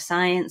field of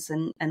science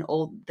and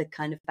all the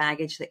kind of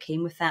baggage that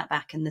came with that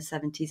back in the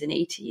 70s and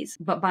 80s.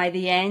 But by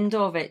the end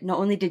of it, not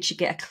only did she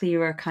get a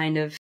clearer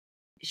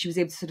she was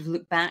able to sort of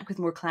look back with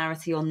more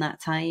clarity on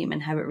that time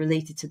and how it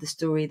related to the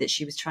story that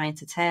she was trying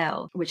to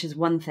tell, which is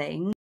one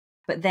thing.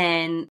 But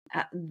then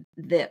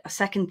the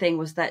second thing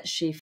was that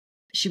she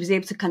was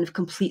able to kind of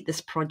complete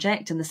this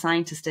project, and the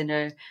scientist in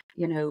her,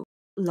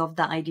 loved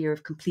that idea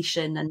of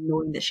completion and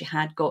knowing that she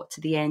had got to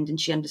the end and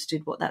she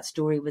understood what that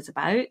story was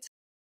about.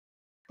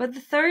 But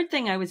the third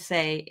thing I would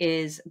say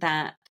is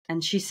that,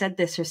 and she said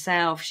this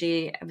herself,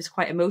 she was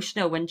quite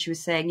emotional when she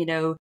was saying,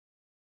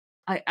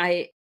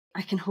 I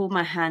can hold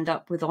my hand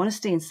up with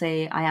honesty and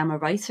say, I am a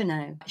writer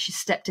now. She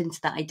stepped into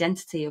that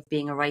identity of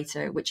being a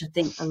writer, which I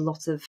think a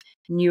lot of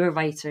newer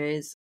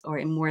writers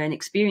or more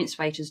inexperienced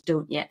writers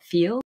don't yet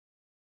feel.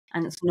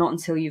 And it's not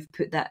until you've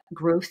put that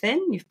growth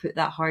in, you've put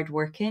that hard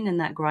work in and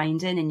that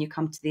grind in, and you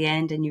come to the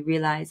end and you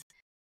realize,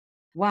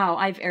 wow,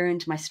 I've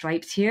earned my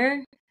stripes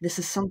here. This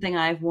is something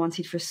I've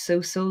wanted for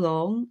so, so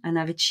long, and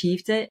I've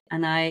achieved it,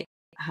 and I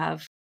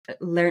have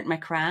learnt my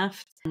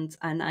craft, and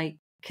I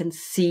can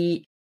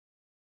see,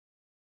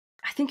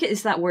 I think it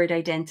is that word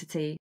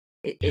identity.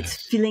 It's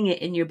Yes. feeling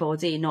it in your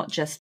body, not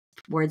just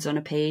words on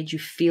a page. You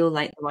feel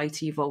like the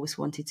writer you've always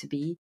wanted to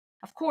be.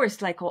 Of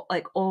course, like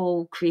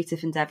all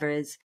creative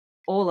endeavors,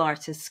 all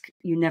artists,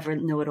 you never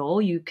know it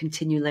all. You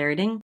continue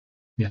learning.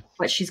 Yeah.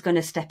 But she's going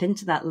to step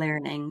into that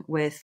learning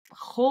with a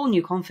whole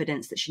new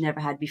confidence that she never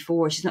had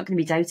before. She's not going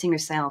to be doubting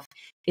herself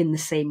in the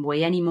same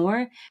way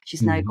anymore.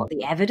 She's now got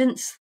the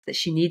evidence that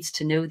she needs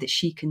to know that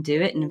she can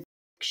do it. And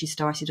she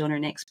started on her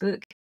next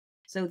book.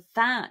 So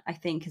that, I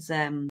think, is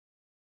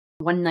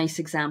one nice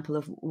example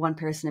of one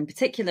person in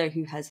particular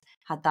who has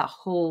had that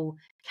whole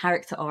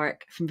character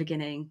arc from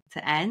beginning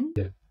to end.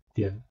 Yeah.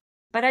 Yeah.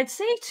 But I'd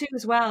say too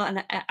as well,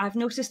 and I've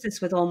noticed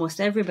this with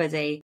almost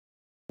everybody,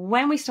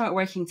 when we start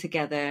working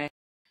together,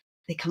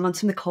 they come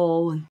onto the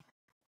call and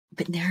a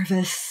bit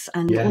nervous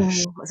and,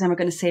 Yes. oh, what's Emma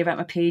going to say about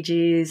my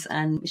pages?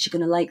 And is she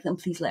going to like them?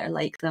 Please let her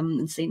like them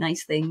and say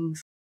nice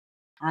things.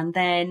 And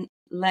then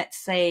let's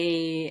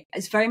say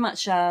it's very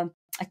much a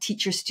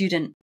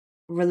teacher-student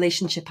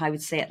relationship, I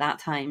would say, at that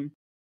time.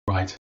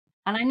 Right.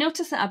 And I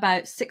noticed that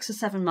about 6 or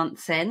 7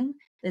 months in,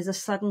 there's a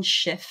sudden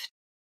shift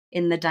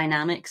in the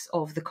dynamics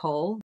of the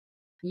call.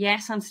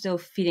 Yes, I'm still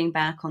feeding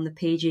back on the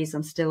pages.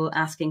 I'm still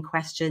asking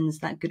questions,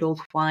 that good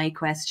old why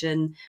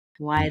question.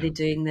 Why are they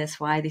doing this?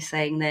 Why are they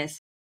saying this?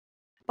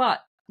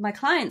 But my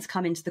clients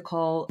come into the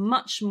call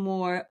much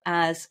more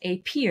as a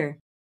peer.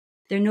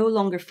 They're no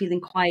longer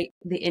feeling quite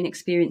the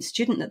inexperienced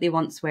student that they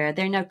once were.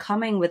 They're now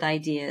coming with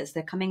ideas.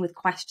 They're coming with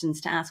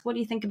questions to ask, what do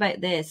you think about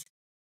this?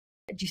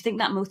 Do you think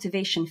that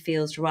motivation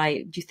feels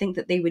right? Do you think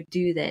that they would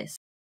do this?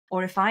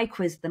 Or if I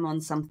quiz them on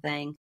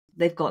something,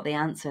 they've got the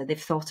answer.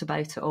 They've thought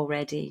about it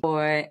already.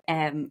 Or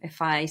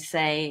if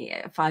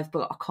I've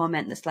got a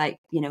comment that's like,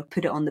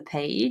 put it on the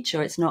page,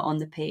 or it's not on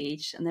the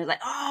page, and they're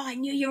like, oh, I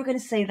knew you were going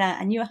to say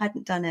that. I knew I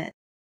hadn't done it.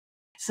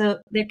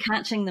 So they're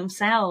catching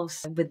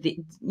themselves with the,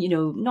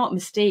 not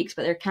mistakes,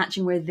 but they're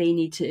catching where they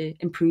need to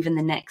improve in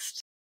the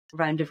next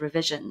round of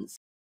revisions.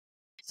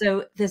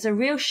 So there's a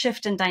real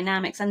shift in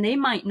dynamics, and they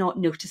might not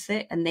notice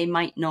it and they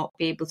might not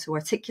be able to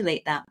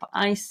articulate that, but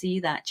I see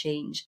that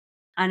change.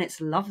 And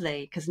it's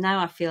lovely because now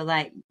I feel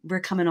like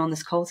we're coming on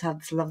this call to have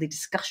this lovely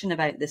discussion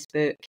about this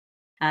book,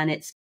 and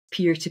it's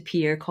peer to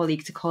peer,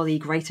 colleague to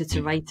colleague, writer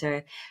to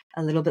writer,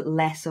 a little bit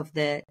less of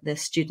the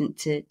student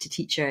to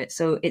teacher.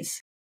 So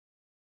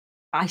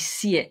I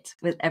see it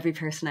with every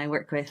person I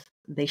work with.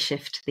 They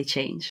shift, they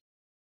change.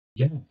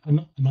 Yeah,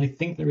 and I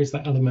think there is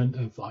that element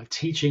of like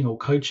teaching or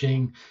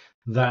coaching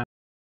that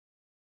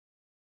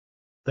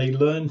they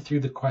learn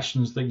through the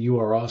questions that you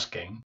are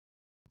asking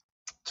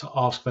to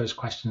ask those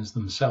questions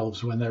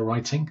themselves when they're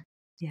writing.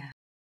 Yeah.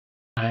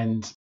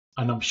 And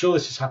I'm sure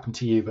this has happened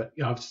to you, but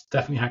I've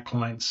definitely had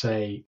clients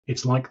say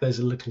it's like there's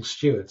a little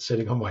steward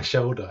sitting on my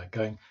shoulder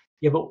going,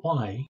 yeah, but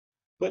why?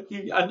 But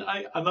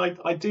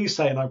I do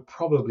say, and I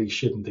probably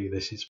shouldn't do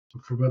this, is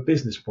from a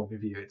business point of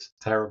view, it's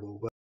terrible.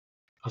 But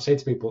I say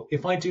to people,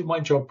 if I do my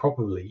job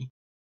properly,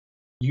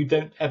 you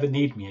don't ever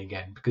need me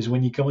again, because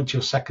when you go into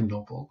your second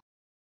novel,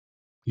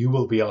 you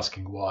will be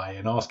asking why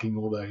and asking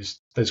all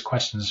those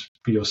questions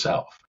for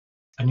yourself.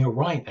 And you're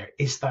right, there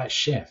is that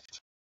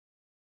shift.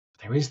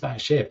 There is that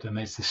shift, and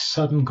there's this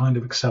sudden kind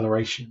of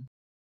acceleration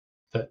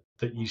that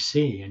you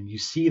see, and you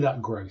see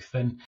that growth.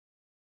 And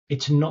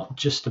it's not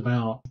just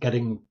about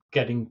getting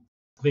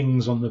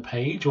things on the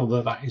page,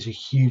 although that is a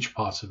huge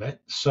part of it.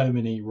 So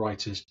many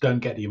writers don't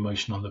get the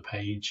emotion on the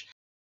page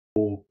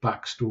or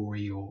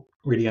backstory or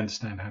really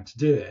understand how to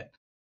do it,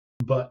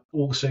 but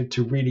also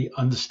to really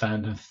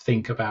understand and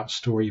think about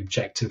story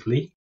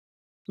objectively,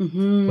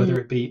 whether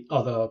it be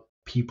other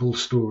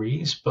people's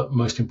stories, but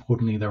most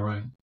importantly their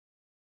own.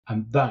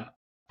 And that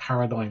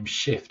paradigm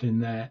shift in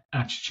their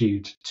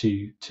attitude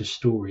to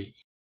story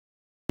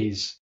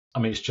is,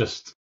 it's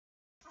just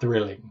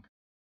thrilling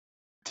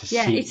to see.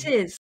 Yeah, it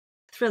is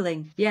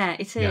thrilling. Yeah,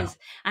 it is. Yeah.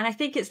 And I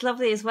think it's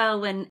lovely as well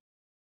when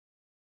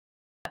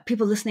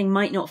people listening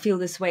might not feel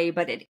this way,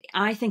 but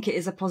I think it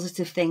is a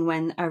positive thing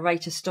when a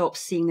writer stops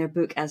seeing their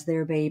book as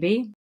their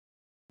baby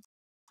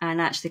and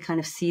actually kind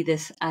of see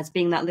this as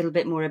being that little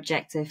bit more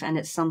objective, and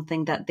it's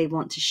something that they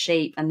want to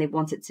shape, and they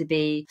want it to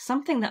be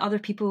something that other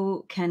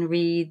people can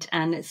read,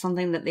 and it's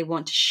something that they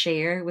want to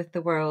share with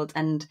the world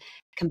and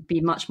can be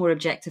much more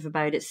objective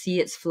about it, see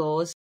its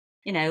flaws.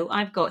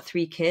 I've got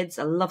 3 kids.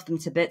 I love them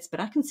to bits, but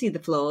I can see the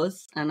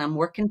flaws and I'm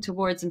working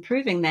towards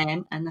improving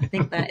them. And I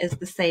think that is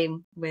the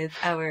same with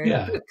our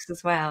books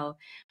as well.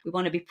 We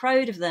want to be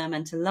proud of them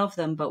and to love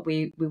them, but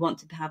we want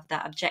to have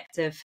that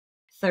objective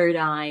third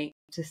eye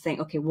to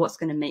think, okay, what's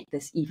going to make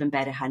this even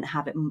better and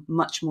have it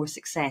much more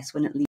success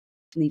when it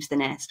leaves the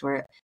nest, where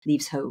it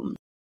leaves home.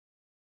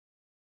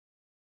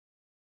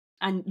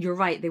 And you're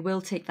right, they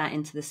will take that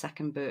into the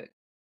second book.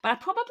 But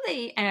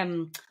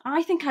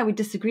I think I would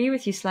disagree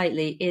with you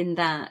slightly in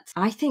that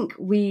I think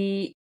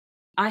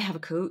I have a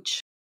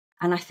coach,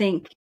 and I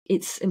think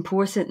it's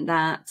important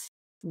that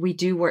we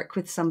do work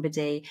with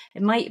somebody.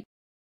 It might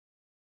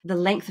the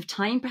length of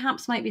time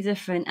perhaps might be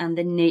different and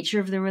the nature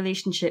of the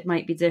relationship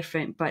might be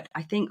different. But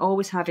I think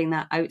always having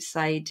that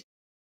outside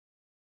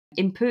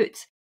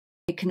input,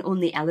 it can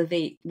only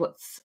elevate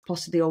what's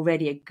possibly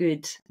already a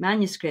good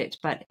manuscript.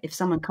 But if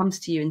someone comes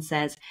to you and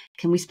says,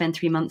 can we spend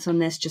 3 months on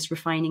this, just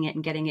refining it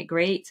and getting it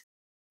great?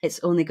 It's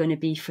only going to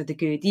be for the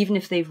good. Even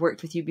if they've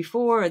worked with you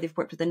before or they've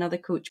worked with another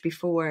coach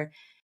before,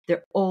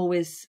 you're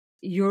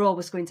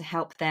always going to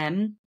help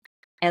them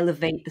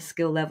elevate the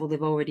skill level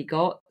they've already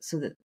got, so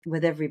that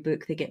with every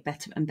book they get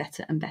better and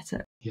better and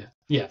better.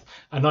 Yeah.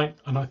 And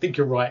I think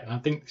you're right. And I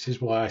think this is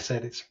why I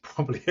said it's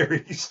probably a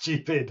really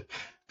stupid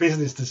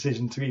business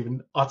decision to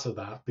even utter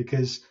that,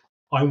 because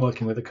I'm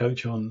working with a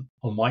coach on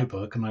my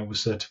book, and I was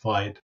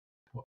certified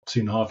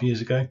 2.5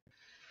 years ago.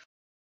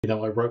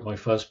 I wrote my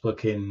first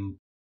book in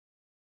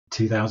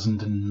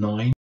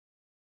 2009.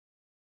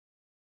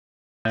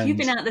 You've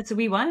been at this a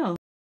wee while.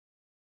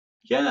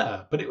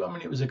 Yeah, but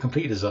it was a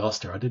complete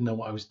disaster. I didn't know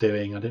what I was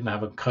doing. I didn't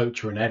have a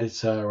coach or an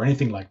editor or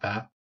anything like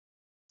that.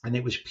 And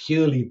it was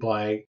purely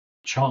by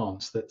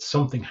chance that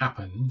something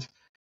happened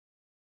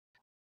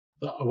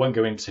that I won't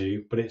go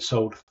into, but it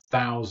sold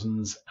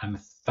thousands and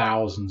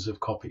thousands of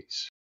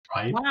copies,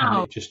 right? Wow.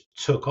 And it just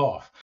took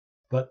off.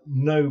 But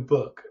no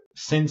book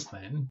since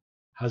then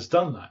has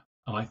done that.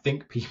 And I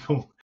think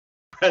people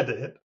read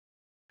it.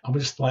 I'm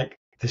just like,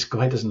 this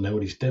guy doesn't know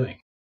what he's doing.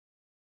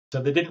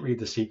 So they didn't read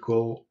the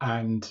sequel,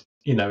 and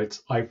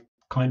I'm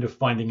kind of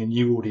finding a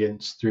new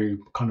audience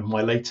through kind of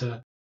my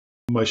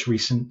most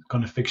recent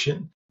kind of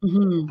fiction.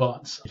 Mm-hmm.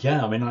 But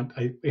yeah,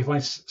 if I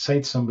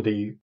say to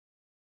somebody,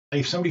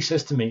 if somebody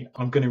says to me,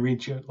 I'm going to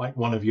read you like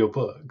one of your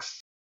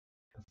books,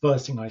 the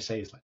first thing I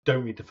say is like,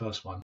 don't read the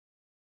first one.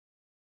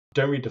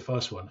 Don't read the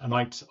first one. And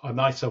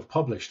I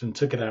self-published and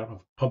took it out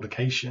of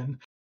publication.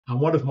 And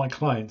one of my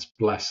clients,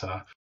 bless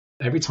her,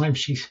 every time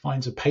she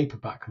finds a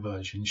paperback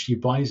version, she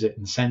buys it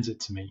and sends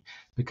it to me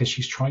because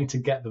she's trying to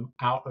get them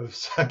out of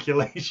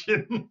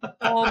circulation.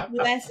 Oh,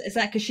 bless. Is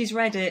that because she's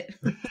read it?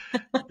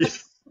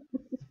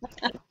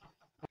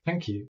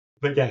 Thank you.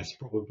 But yes,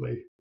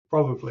 probably.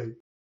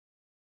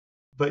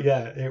 But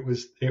yeah, it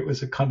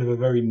was a kind of a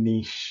very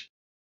niche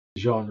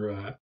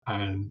genre,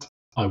 and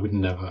I would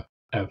never,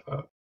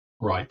 ever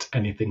write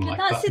anything like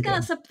that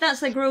again.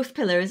 That's a growth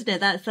pillar, isn't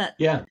it? That's that.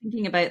 Yeah.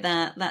 Thinking about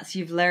that, that's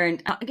you've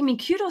learned. I mean,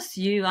 kudos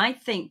to you. I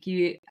think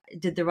you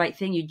did the right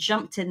thing. You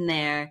jumped in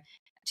there,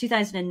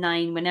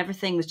 2009, when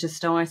everything was just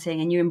starting,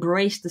 and you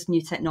embraced this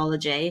new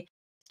technology.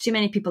 Too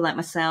many people like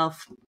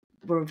myself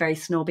were very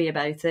snobby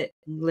about it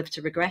and live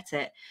to regret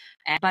it.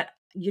 But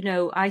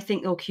I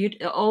think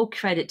all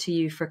credit to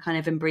you for kind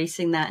of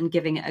embracing that and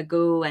giving it a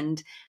go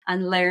and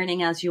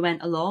learning as you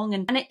went along.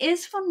 And it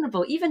is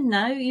vulnerable, even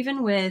now,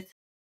 even with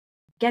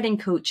getting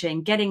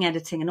coaching, getting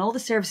editing, and all the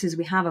services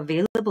we have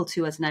available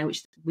to us now,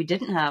 which we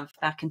didn't have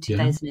back in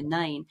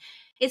 2009. Yeah.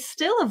 It's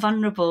still a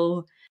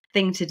vulnerable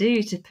thing to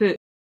do, to put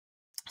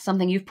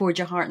something you've poured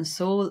your heart and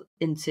soul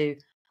into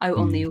out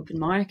on the open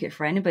market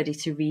for anybody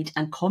to read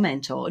and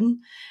comment on.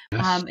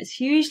 Yes. It's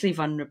hugely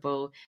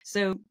vulnerable.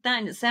 So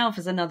that in itself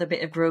is another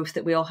bit of growth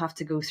that we all have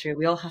to go through.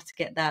 We all have to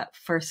get that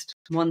first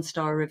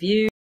 1-star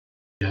review.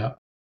 Yeah.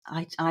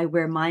 I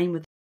wear mine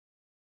with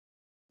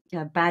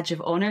a badge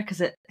of honor,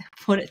 because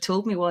what it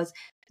told me was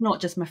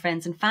not just my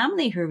friends and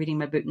family who are reading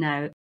my book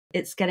now,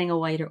 it's getting a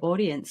wider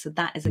audience. So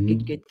that is a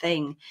good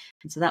thing.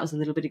 And so that was a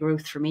little bit of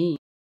growth for me.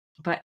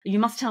 But you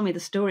must tell me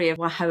the story of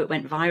how it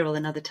went viral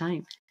another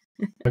time.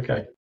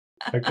 Okay.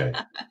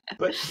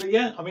 But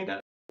yeah,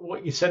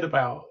 what you said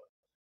about,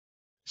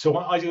 so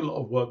I do a lot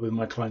of work with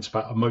my clients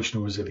about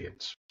emotional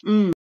resilience.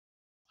 I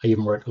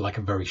even wrote like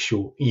a very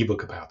short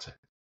ebook about it.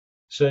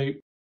 So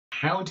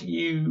how do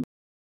you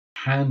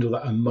handle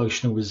that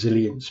emotional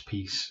resilience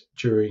piece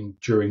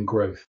during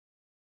growth?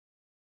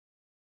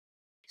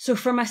 So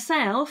for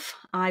myself,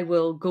 I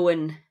will go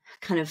and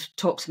kind of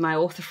talk to my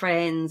author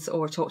friends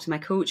or talk to my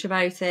coach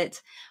about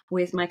it.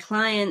 With my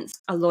clients,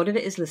 a lot of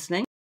it is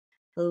listening.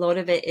 A lot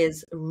of it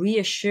is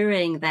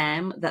reassuring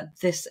them that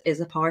this is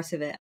a part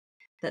of it,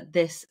 that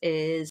this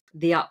is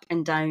the up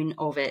and down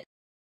of it.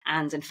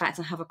 And in fact,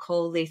 I have a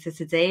call later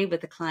today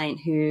with a client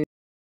who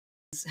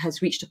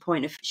has reached a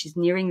point of, she's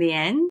nearing the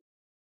end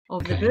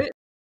of the book.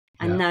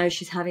 And now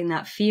she's having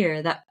that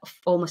fear, that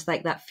almost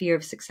like that fear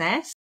of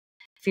success,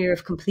 fear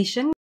of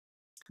completion,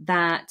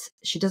 that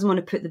she doesn't want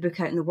to put the book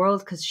out in the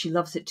world because she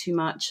loves it too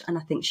much. And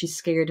I think she's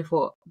scared of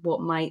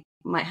what might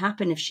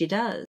happen if she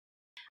does.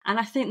 And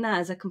I think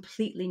that is a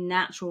completely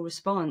natural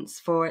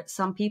response for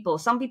some people.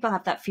 Some people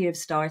have that fear of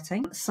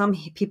starting. Some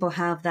people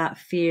have that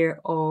fear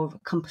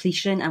of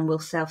completion and will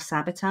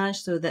self-sabotage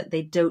so that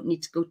they don't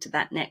need to go to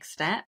that next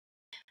step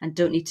and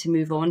don't need to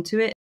move on to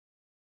it.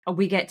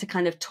 We get to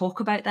kind of talk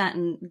about that,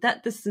 and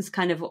this is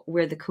kind of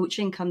where the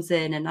coaching comes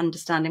in, and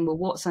understanding, well,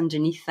 what's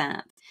underneath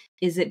that?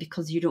 Is it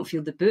because you don't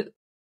feel the book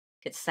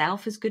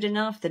itself is good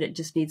enough, that it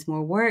just needs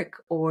more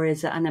work? Or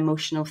is it an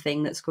emotional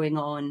thing that's going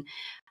on,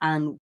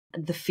 and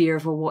the fear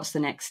of, well, what's the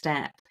next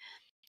step?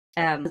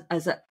 I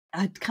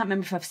can't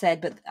remember if I've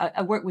said, but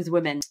I work with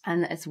women,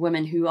 and it's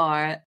women who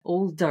are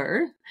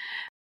older,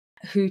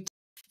 who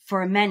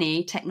for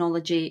many,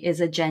 technology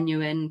is a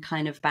genuine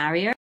kind of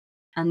barrier,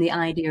 and the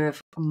idea of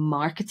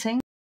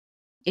marketing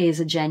is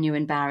a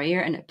genuine barrier,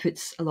 and it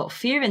puts a lot of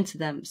fear into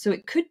them. So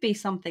it could be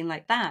something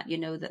like that, you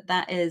know,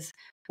 that is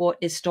what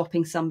is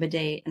stopping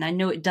somebody. And I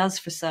know it does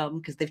for some,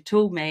 because they've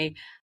told me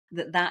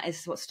that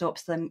is what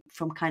stops them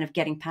from kind of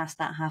getting past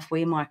that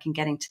halfway mark and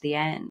getting to the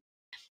end.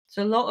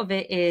 So a lot of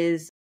it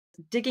is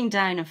digging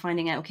down and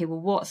finding out, okay,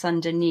 well, what's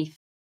underneath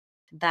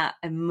that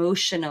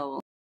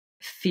emotional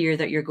fear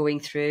that you're going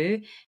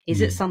through?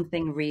 Is it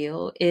something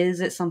real?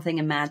 Is it something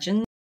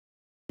imagined?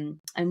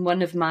 And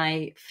one of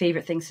my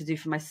favorite things to do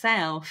for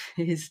myself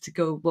is to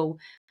go, well,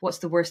 what's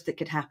the worst that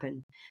could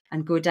happen?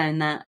 And go down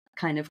that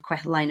kind of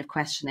line of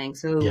questioning.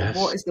 So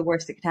what is the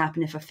worst that could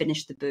happen if I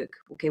finish the book?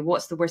 Okay,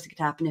 what's the worst that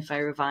could happen if I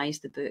revise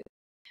the book?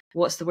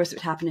 What's the worst that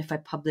would happen if I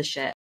publish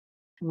it?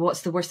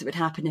 What's the worst that would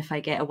happen if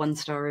I get a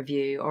 1-star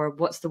review? Or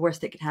what's the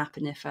worst that could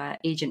happen if an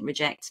agent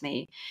rejects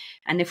me?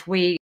 And if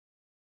we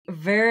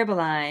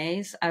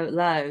verbalize out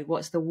loud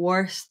what's the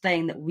worst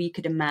thing that we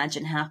could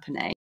imagine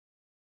happening,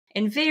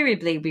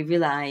 invariably we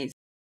realize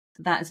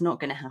that is not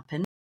going to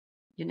happen.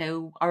 You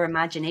know, our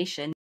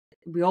imagination,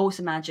 we always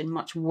imagine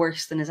much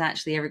worse than is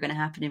actually ever going to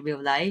happen in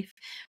real life.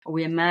 Or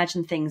we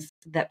imagine things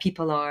that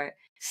people are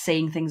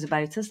saying things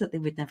about us that they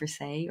would never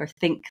say, or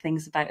think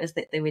things about us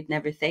that they would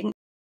never think.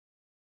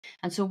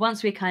 And so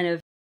once we kind of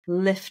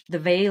lift the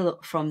veil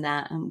from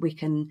that, and we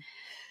can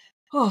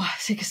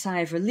take a sigh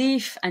of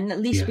relief, and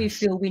at least we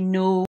feel we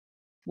know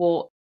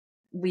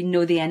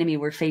the enemy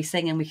we're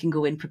facing, and we can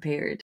go in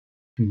prepared.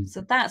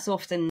 So that's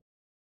often,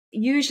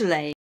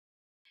 usually,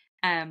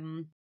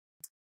 no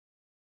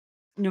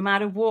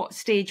matter what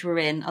stage we're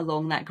in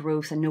along that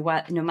growth, and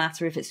no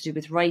matter if it's to do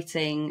with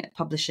writing,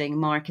 publishing,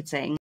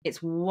 marketing,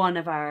 it's one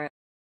of our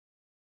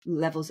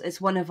levels,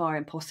 it's one of our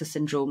imposter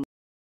syndrome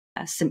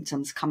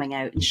symptoms coming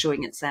out and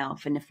showing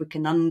itself. And if we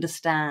can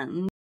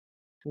understand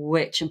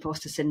which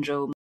imposter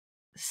syndrome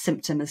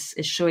symptom is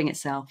showing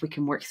itself, we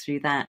can work through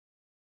that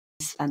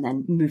and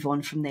then move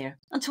on from there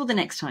until the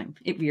next time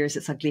it rears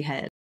its ugly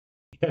head.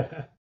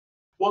 Yeah.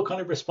 What kind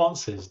of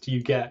responses do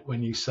you get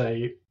when you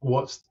say,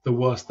 what's the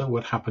worst that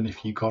would happen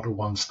if you got a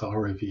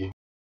 1-star review?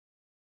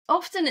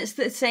 Often it's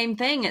the same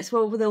thing. It's,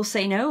 well, they'll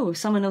say no.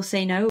 Someone will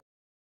say no.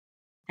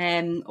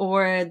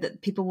 Or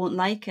that people won't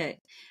like it.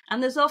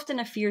 And there's often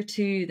a fear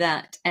too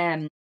that,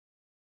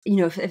 you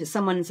know, if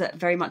someone's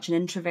very much an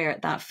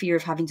introvert, that fear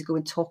of having to go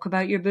and talk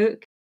about your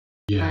book,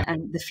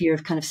 and the fear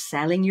of kind of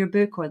selling your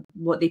book, or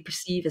what they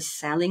perceive as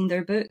selling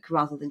their book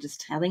rather than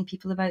just telling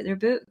people about their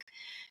book.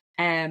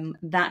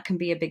 That can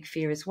be a big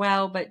fear as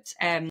well, but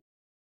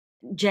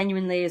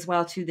genuinely as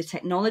well to the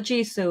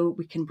technology. So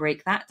we can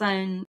break that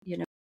down. You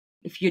know,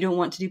 if you don't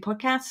want to do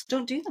podcasts,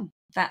 don't do them.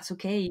 That's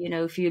okay. You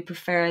know, if you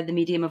prefer the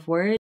medium of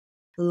word,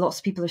 lots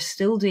of people are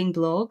still doing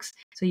blogs,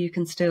 so you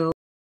can still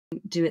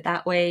do it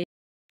that way.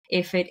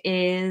 If it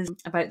is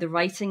about the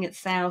writing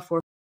itself or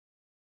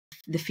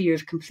the fear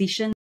of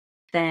completion,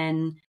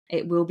 then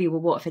it will be,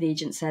 well, what if an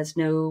agent says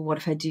no? What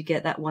if I do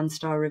get that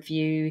 1-star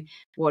review?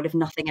 What if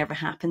nothing ever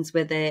happens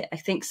with it? I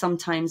think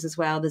sometimes as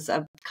well, there's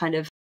a kind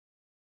of,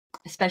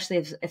 especially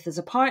if there's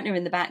a partner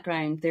in the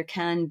background, there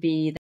can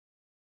be,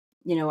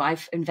 you know,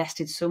 I've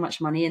invested so much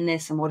money in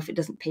this, and what if it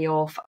doesn't pay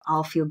off?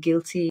 I'll feel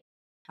guilty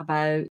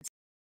about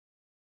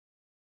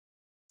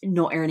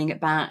not earning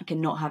it back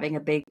and not having a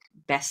big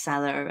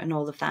bestseller and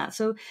all of that.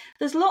 So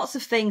there's lots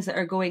of things that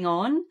are going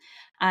on.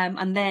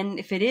 And then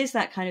if it is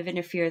that kind of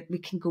interfere, we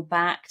can go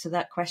back to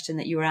that question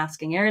that you were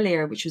asking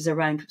earlier, which was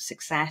around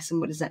success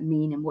and what does that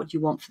mean and what do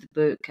you want for the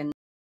book?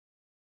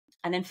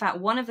 And in fact,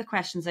 one of the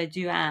questions I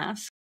do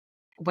ask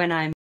when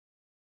I'm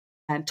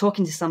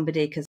talking to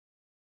somebody, because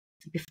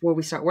before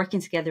we start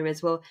working together,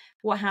 is, well,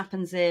 what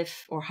happens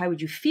if, or how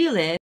would you feel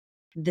if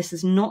this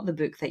is not the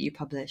book that you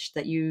published,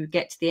 that you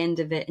get to the end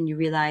of it and you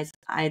realize,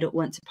 I don't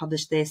want to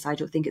publish this, I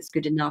don't think it's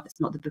good enough,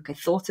 it's not the book I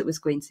thought it was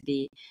going to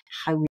be.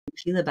 How would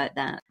you feel about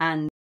that?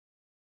 And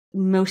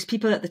most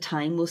people at the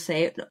time will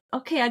say,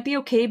 okay, I'd be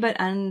okay, but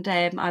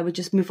I would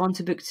just move on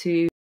to book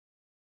 2.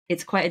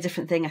 It's quite a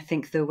different thing, I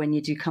think, though, when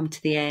you do come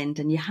to the end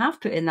and you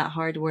have put in that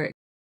hard work.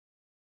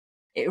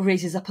 It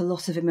raises up a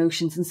lot of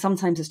emotions, and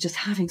sometimes it's just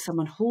having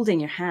someone holding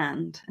your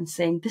hand and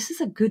saying, this is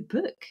a good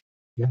book.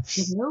 Yes.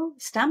 You know,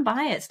 stand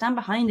by it, stand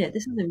behind it.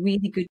 This is a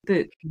really good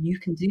book. You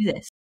can do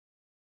this.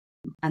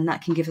 And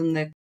that can give them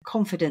the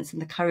confidence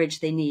and the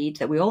courage they need,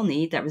 that we all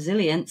need, that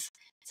resilience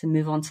to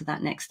move on to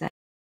that next step.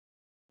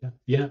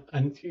 Yeah.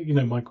 And, you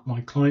know,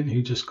 my client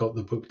who just got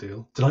the book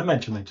deal, did I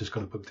mention they just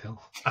got a book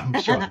deal? I'm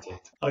sure I did.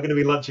 I'm going to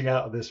be lunching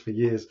out of this for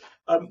years.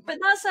 But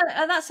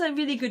that's a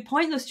really good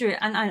point, though, Stuart.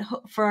 And I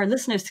hope for our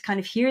listeners to kind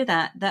of hear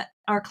that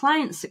our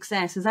client's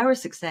success is our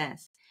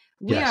success.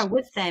 We are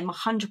with them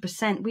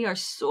 100%. We are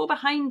so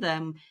behind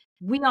them.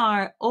 We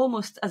are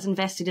almost as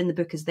invested in the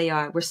book as they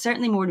are. We're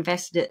certainly more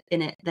invested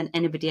in it than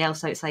anybody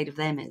else outside of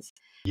them is.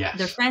 Yes.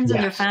 Their friends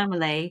and their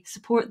family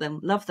support them,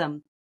 love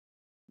them.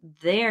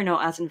 They're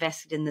not as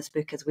invested in this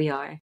book as we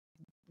are.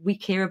 We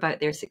care about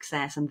their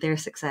success, and their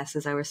success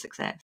is our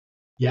success.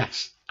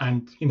 Yes.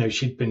 And, you know,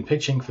 she'd been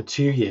pitching for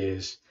 2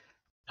 years.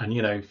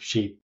 And,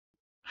 she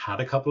had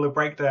a couple of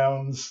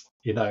breakdowns,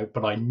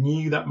 but I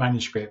knew that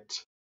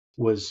manuscript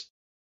was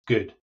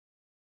good.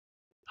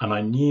 And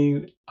I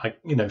knew,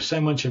 so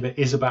much of it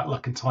is about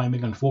luck and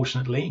timing,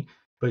 unfortunately,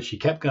 but she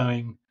kept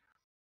going.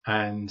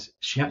 And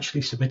she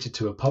actually submitted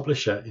to a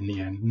publisher in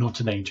the end, not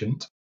an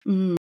agent.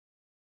 Mm.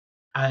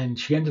 And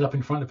she ended up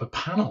in front of a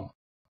panel.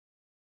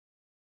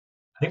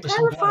 And it was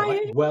some kind of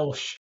Terrifying. like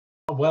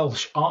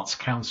Welsh Arts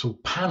Council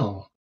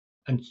panel.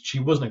 And she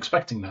wasn't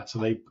expecting that. So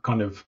they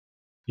kind of,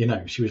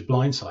 she was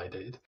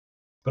blindsided.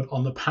 But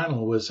on the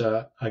panel was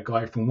a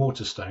guy from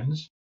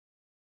Waterstones,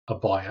 a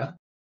buyer.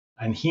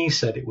 And he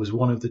said it was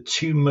one of the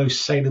 2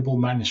 most saleable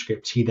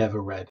manuscripts he'd ever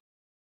read.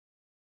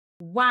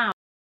 Wow.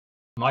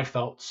 And I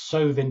felt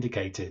so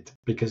vindicated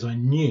because I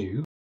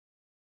knew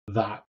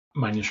that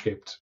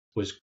manuscript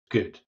was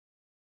good.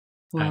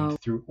 Wow.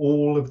 And through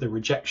all of the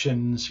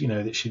rejections,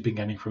 that she'd been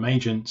getting from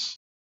agents,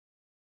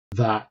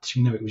 that,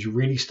 it was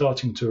really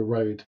starting to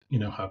erode,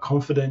 her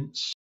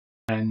confidence.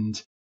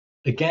 And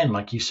again,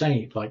 like you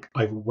say, like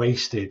I've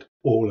wasted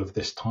all of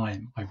this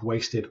time. I've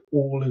wasted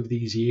all of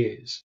these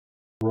years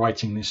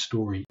writing this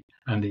story,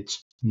 and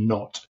it's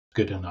not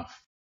good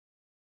enough.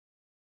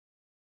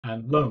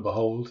 And lo and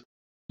behold,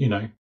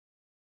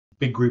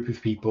 big group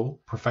of people,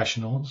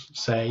 professionals,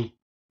 say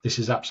this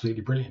is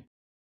absolutely brilliant.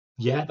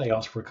 Yeah, they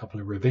asked for a couple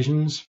of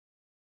revisions,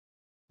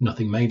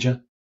 nothing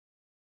major.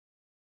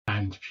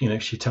 And,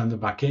 she turned them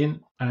back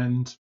in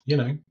and,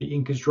 the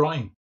ink is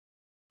drying.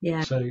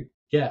 Yeah. So,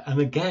 yeah. And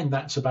again,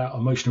 that's about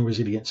emotional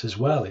resilience as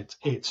well.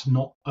 It's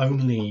not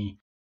only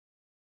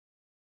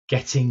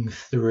getting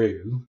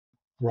through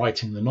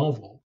writing the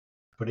novel,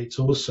 but it's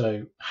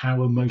also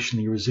how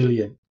emotionally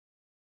resilient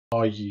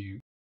are you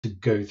to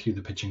go through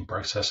the pitching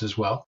process as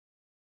well.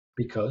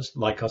 Because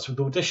like us with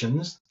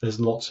auditions, there's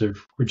lots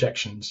of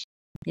rejections.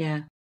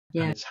 Yeah.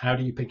 Yeah. And it's how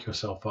do you pick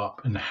yourself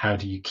up and how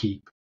do you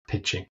keep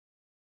pitching?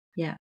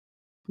 Yeah.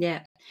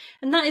 Yeah.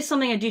 And that is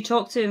something I do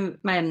talk to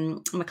my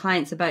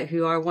clients about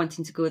who are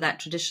wanting to go that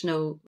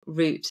traditional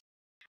route.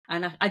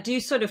 And I do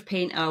sort of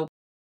paint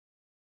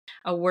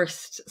a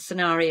worst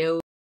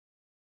scenario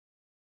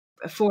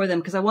for them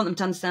because I want them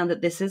to understand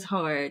that this is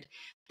hard,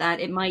 that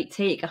it might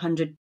take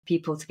 100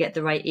 people to get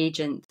the right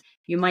agent.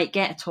 You might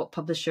get a top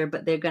publisher,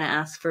 but they're going to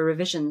ask for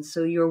revisions.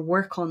 So your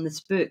work on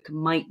this book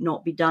might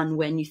not be done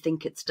when you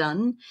think it's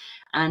done.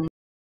 And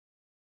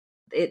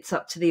it's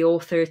up to the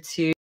author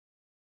to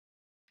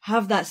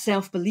have that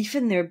self-belief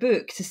in their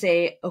book to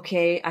say,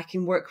 okay, I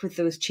can work with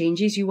those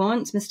changes you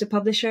want, Mr.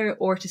 Publisher,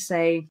 or to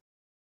say,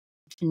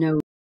 no,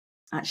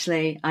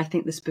 actually, I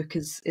think this book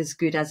is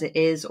good as it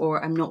is,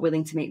 or I'm not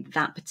willing to make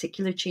that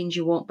particular change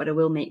you want, but I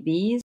will make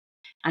these.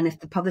 And if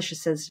the publisher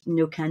says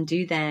no can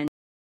do, then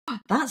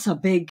that's a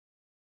big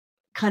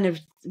kind of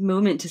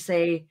moment to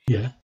say,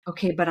 yeah,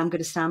 okay, but I'm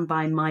going to stand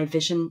by my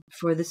vision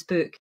for this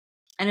book.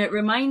 And it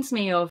reminds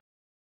me of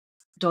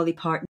Dolly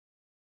Parton.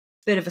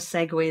 Bit of a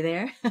segue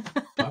there.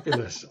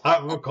 Fabulous.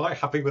 I'm quite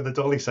happy with the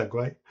Dolly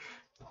segue.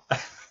 I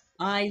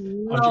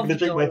I'm love going to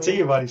drink Dolly. my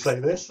tea while you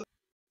say this.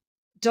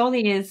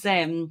 Dolly is,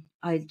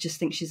 I just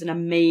think she's an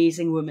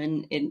amazing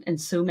woman in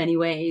so many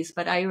ways.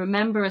 But I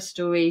remember a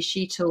story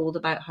she told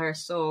about her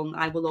song,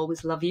 I Will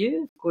Always Love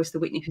You, of course, the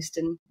Whitney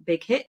Houston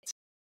big hit.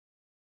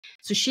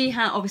 So she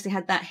obviously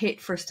had that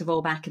hit, first of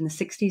all, back in the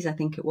 60s, I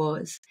think it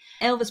was.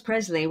 Elvis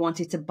Presley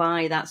wanted to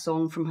buy that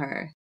song from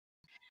her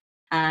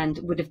and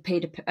would have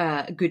paid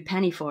a good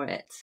penny for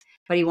it.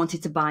 But he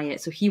wanted to buy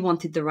it. So he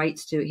wanted the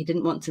rights to it. He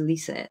didn't want to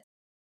lease it.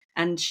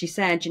 And she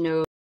said,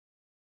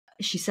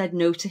 she said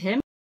no to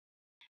him.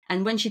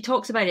 And when she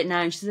talks about it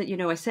now, and she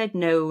said, I said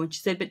no. And she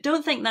said, but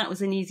don't think that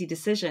was an easy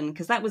decision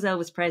because that was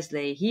Elvis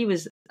Presley. He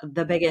was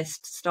the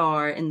biggest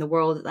star in the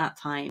world at that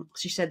time.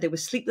 She said there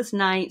was sleepless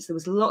nights. There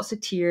was lots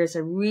of tears. I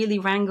really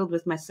wrangled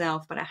with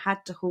myself, but I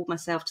had to hold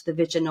myself to the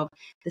vision of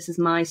this is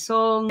my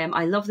song.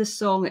 I love this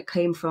song. It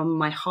came from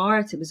my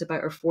heart. It was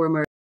about her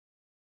former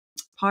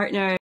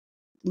partner,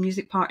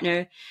 music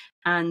partner.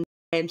 And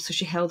so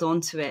she held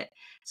on to it.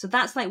 So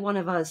that's like one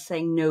of us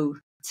saying no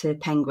to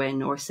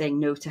Penguin or saying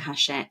no to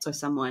Hachette or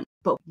someone.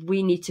 But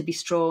we need to be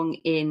strong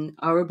in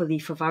our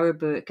belief of our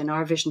book and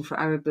our vision for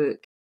our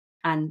book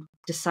and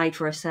decide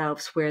for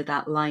ourselves where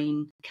that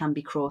line can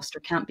be crossed or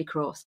can't be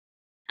crossed.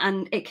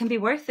 And it can be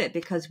worth it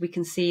because we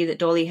can see that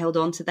Dolly held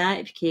on to that.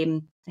 It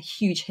became a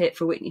huge hit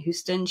for Whitney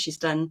Houston. She's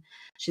been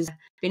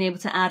able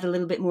to add a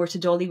little bit more to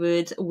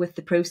Dollywood with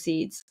the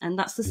proceeds. And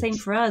that's the same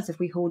for us. If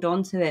we hold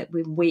on to it,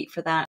 we wait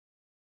for that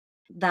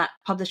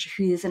publisher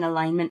who is in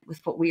alignment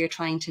with what we are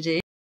trying to do.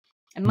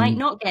 It might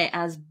not get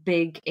as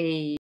big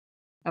a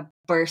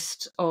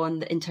burst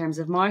in terms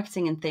of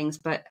marketing and things,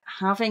 but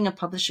having a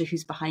publisher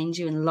who's behind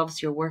you and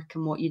loves your work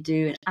and what you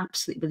do and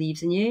absolutely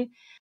believes in you,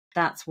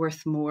 that's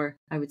worth more,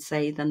 I would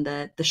say, than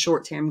the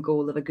short-term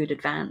goal of a good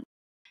advance.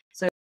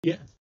 So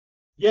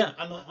yeah,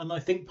 and I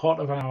think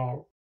part of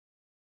our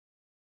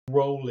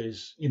role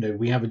is,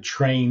 we have a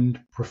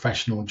trained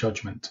professional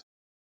judgment,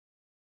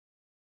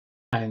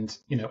 and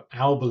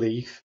our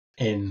belief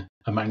in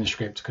a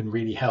manuscript can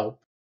really help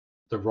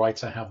the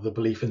writer have the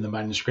belief in the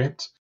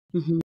manuscript,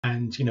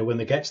 And, when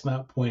they get to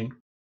that point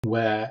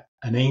where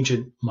an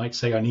agent might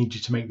say, I need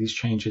you to make these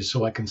changes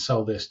so I can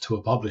sell this to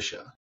a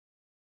publisher,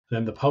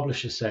 then the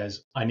publisher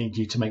says, I need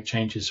you to make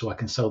changes so I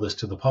can sell this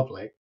to the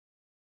public.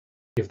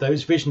 If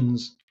those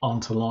visions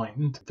aren't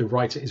aligned, the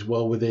writer is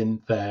well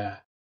within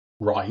their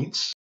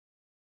rights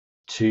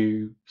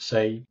to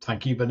say,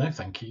 thank you, but no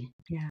thank you.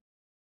 Yeah.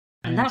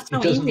 And that's it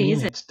not doesn't easy, mean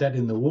is it? it's dead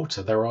in the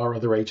water. There are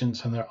other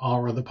agents and there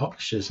are other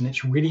publishers. And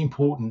it's really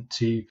important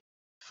to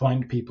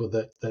find people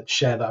that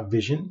share that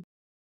vision.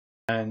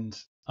 And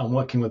I'm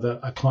working with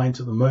a client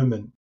at the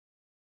moment.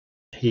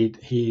 He'd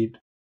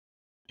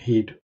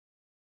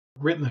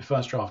written the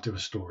first draft of a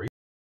story,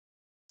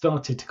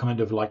 started to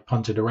kind of like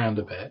punt it around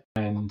a bit,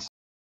 and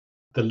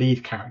the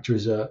lead character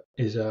is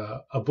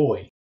a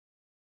boy.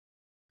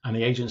 And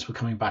the agents were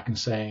coming back and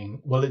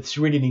saying, well, it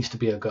really needs to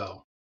be a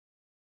girl.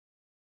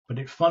 But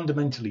it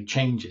fundamentally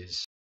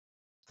changes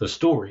the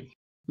story.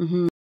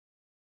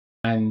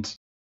 And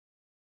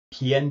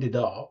he ended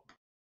up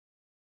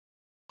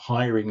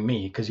hiring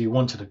me because he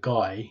wanted a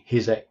guy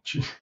his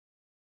age.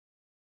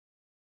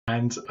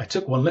 And I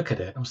took one look at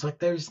it and I was like,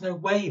 there is no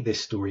way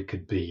this story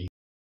could be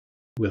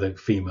with a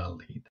female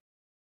lead.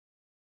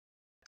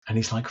 And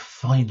he's like,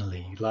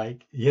 finally,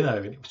 and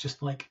it was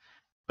just like,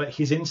 but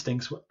his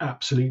instincts were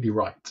absolutely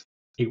right.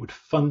 It would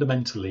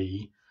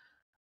fundamentally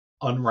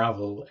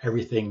unravel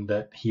everything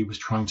that he was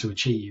trying to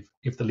achieve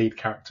if the lead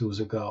character was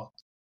a girl.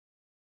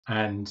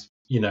 And,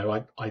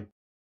 I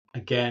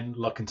again,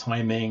 luck and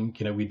timing,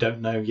 we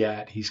don't know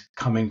yet. He's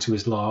coming to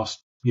his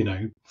last,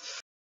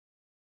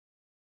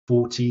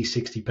 40,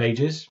 60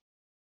 pages.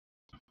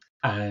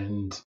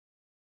 And,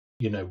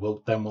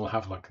 we'll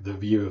have like the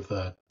view of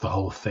the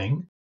whole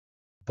thing.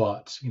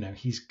 But,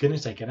 he's going to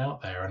take it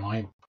out there. And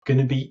I'm going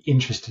to be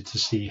interested to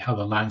see how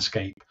the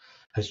landscape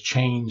has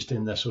changed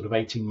in the sort of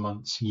 18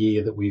 months,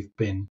 year that we've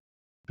been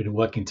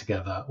working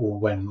together, or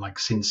when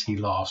since he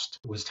last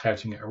was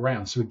touting it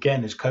around. So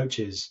again, as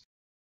coaches,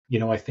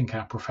 I think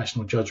our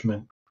professional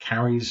judgment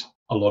carries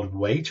a lot of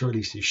weight, or at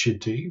least it should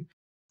do,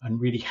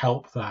 and really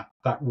help that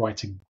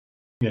writer,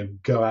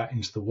 go out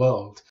into the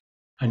world.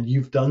 And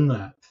you've done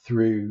that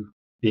through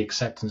the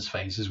acceptance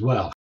phase as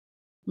well.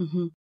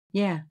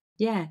 Yeah.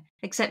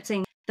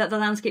 Accepting that the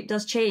landscape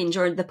does change,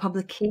 or the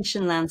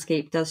publication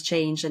landscape does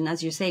change. And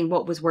as you're saying,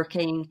 what was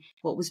working,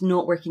 what was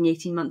not working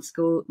 18 months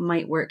ago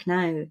might work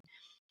now.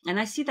 And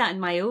I see that in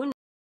my own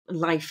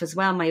life as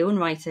well, my own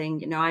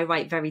writing. I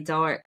write very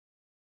dark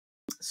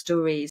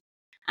stories,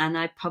 and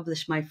I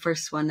published my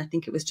first one, I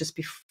think it was just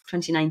before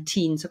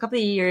 2019, so a couple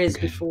of years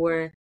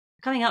before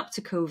coming up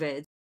to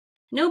COVID.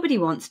 Nobody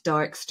wants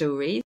dark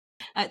stories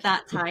at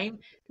that time.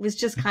 It was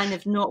just kind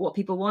of not what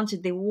people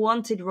wanted. They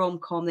wanted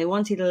rom-com, they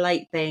wanted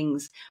light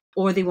things,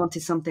 or they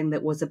wanted something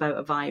that was about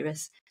a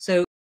virus.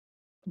 So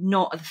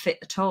not a fit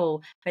at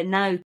all. But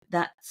now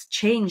that's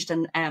changed,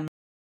 and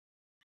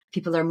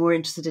people are more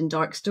interested in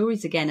dark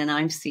stories again, and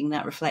I'm seeing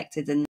that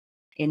reflected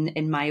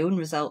in my own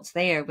results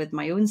there with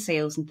my own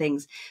sales and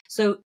things.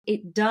 So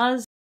it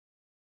does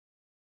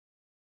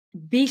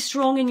be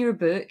strong in your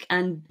book,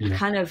 and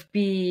kind of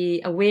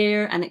be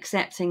aware and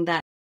accepting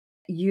that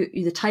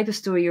the type of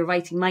story you're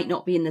writing might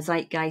not be in the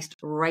zeitgeist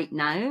right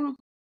now,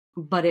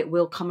 but it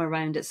will come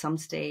around at some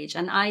stage.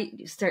 And I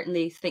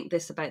certainly think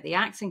this about the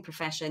acting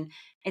profession.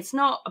 It's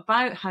not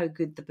about how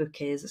good the book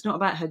is. It's not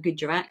about how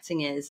good your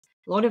acting is.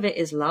 A lot of it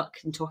is luck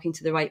and talking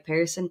to the right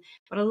person,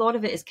 but a lot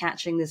of it is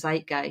catching the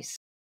zeitgeist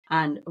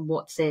and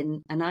what's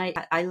in. And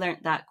I learned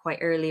that quite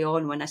early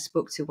on when I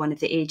spoke to one of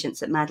the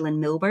agents at Madeline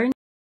Milburn,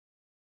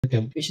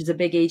 which is a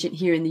big agent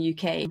here in the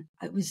UK.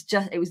 It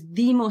was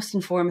the most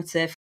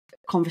informative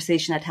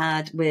conversation I'd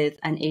had with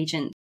an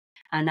agent.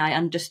 And I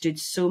understood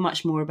so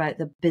much more about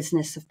the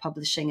business of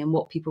publishing and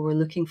what people were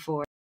looking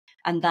for.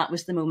 And that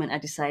was the moment I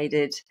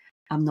decided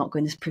I'm not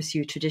going to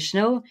pursue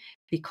traditional,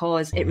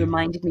 because it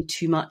reminded me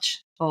too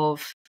much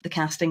of the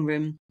casting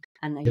room.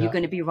 And are you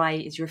going to be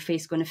right? Is your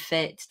face going to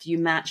fit? Do you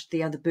match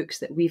the other books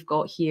that we've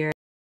got here?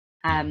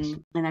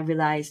 And I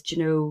realized,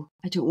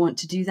 I don't want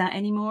to do that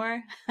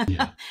anymore.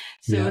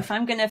 So if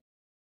I'm going to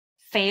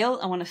fail,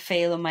 I want to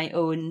fail on my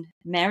own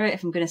merit.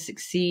 If I'm going to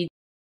succeed,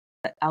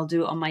 I'll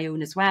do it on my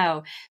own as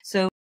well.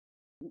 So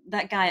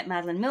that guy at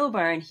Madeline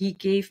Milburn, he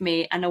gave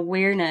me an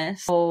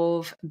awareness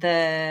of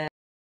the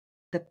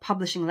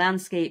publishing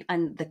landscape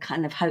and the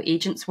kind of how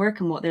agents work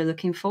and what they're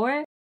looking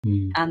for.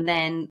 And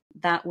then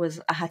I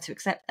had to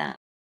accept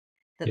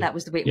that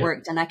was the way it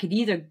worked. And I could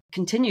either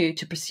continue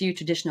to pursue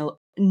traditional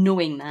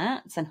knowing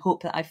that and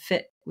hope that I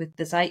fit with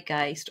the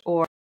zeitgeist,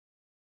 or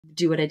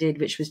do what I did,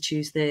 which was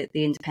choose the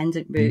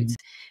independent route,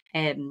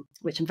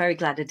 which I'm very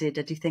glad I did.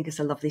 I do think it's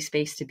a lovely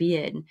space to be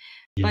in.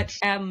 But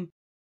I've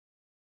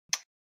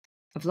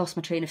lost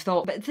my train of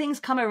thought. But things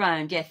come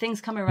around. Yeah,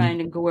 things come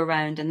around and go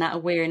around. And that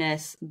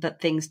awareness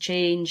that things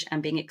change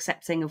and being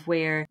accepting of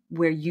where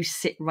you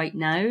sit right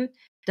now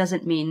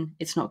doesn't mean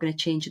it's not going to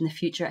change in the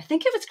future. I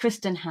think it was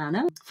Kristen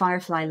Hanna,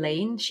 Firefly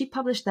Lane. She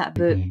published that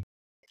book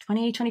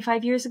 20,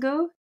 25 years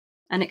ago.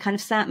 And it kind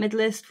of sat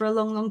mid-list for a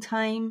long, long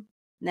time.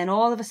 And then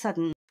all of a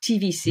sudden,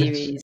 TV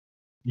series,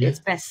 Yeah,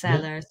 it's yeah,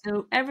 bestseller.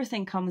 So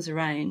everything comes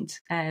around.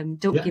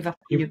 Don't yeah. give up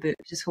on your Even book.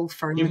 Just hold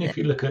firm even with if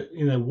it. you look at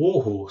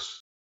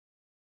Warhorse,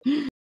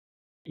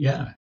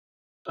 yeah,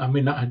 I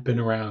mean that had been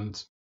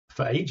around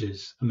for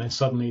ages, and then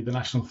suddenly the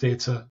National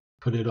Theatre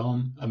put it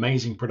on,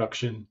 amazing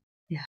production,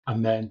 Yeah,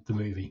 and then the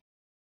movie.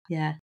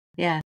 yeah,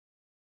 yeah.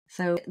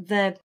 So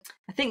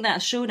I think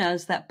that's shown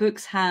us that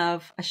books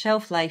have a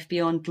shelf life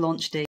beyond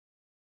launch day.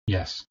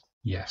 Yes,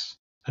 yes.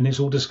 And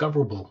it's all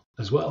discoverable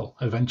as well,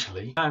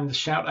 eventually. And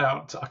shout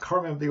out, I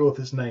can't remember the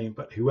author's name,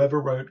 but whoever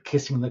wrote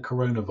Kissing the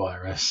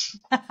Coronavirus.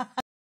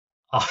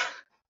 Ah,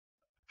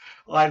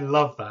 I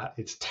love that.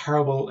 It's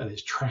terrible and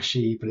it's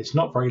trashy, but it's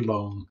not very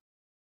long.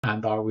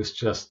 And I was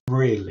just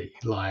really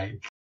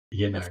like,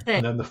 That's it.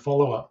 and then the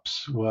follow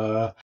ups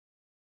were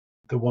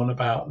the one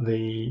about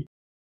when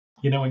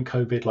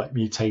COVID like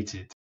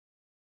mutated.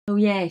 Oh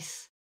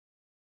yes,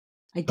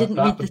 I That, didn't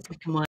read that, the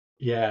second one.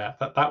 yeah,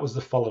 that was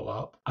the follow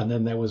up. And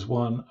then there was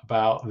one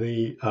about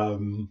the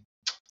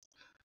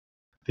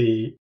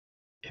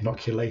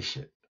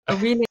inoculation. Oh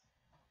really?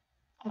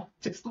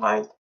 Just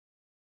like,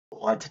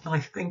 why didn't I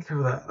think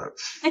of that?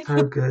 That's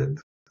so good.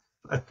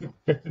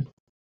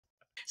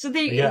 So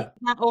Yeah,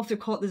 that author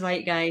caught the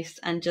zeitgeist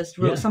and just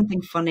wrote yeah,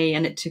 something funny,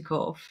 and it took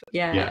off.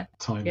 yeah. Yeah,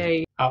 Timing,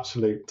 yeah.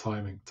 absolute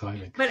timing.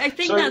 But I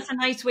think So that's a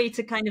nice way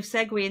to kind of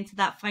segue into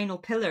that final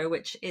pillar,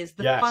 which is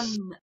the yes,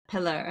 fun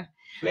pillar.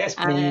 yes,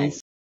 Uh,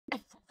 please.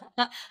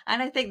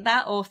 and I think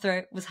that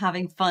author was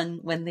having fun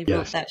when they wrote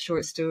Yes, that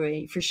short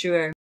story, for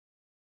sure.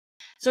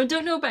 So I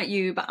don't know about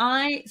you, but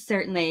I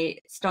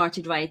certainly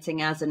started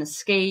writing as an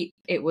escape.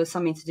 It was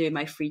something to do in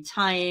my free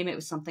time. It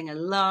was something I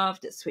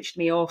loved. It switched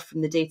me off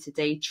from the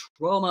day-to-day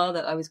trauma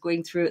that I was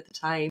going through at the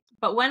time.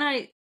 But when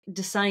I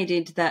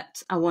decided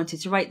that I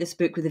wanted to write this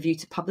book with a view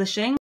to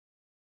publishing,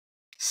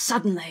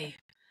 suddenly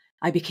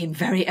I became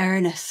very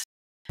earnest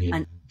yeah,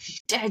 and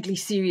deadly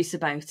serious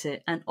about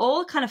it. And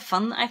all kind of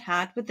fun that I'd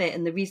had with it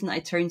and the reason I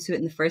turned to it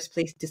in the first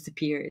place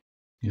disappeared.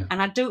 yeah,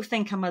 And I don't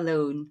think I'm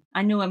alone.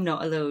 I know I'm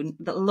not alone,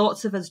 that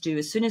lots of us do.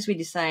 As soon as we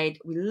decide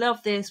we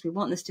love this, we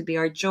want this to be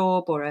our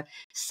job or a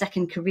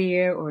second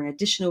career or an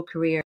additional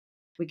career,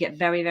 we get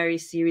very, very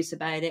serious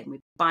about it. And we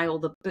buy all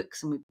the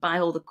books and we buy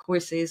all the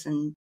courses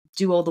and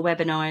do all the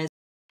webinars.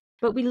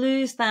 But we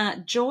lose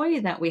that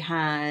joy that we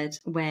had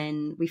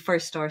when we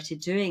first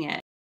started doing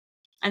it.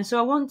 And so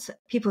I want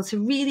people to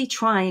really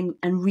try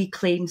and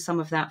reclaim some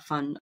of that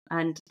fun.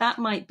 And that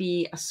might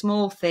be a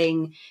small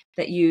thing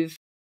that you've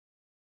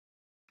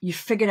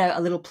figured out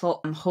a little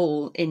plot and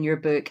hole in your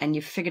book and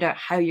you've figured out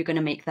how you're going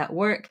to make that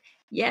work.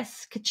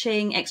 Yes,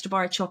 ka-ching, extra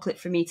bar of chocolate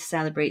for me to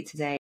celebrate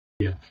today.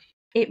 yeah,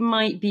 It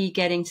might be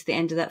getting to the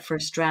end of that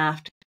first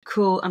draft.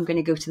 Cool, I'm going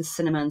to go to the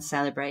cinema and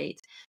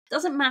celebrate.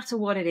 Doesn't matter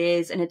what it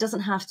is, and it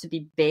doesn't have to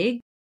be big.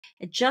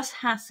 It just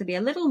has to be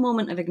a little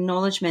moment of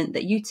acknowledgement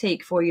that you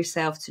take for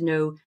yourself to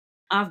know,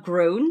 I've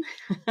grown,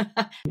 done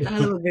a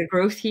little bit of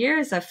growth here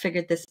as I've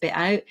figured this bit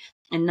out,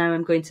 and now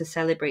I'm going to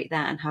celebrate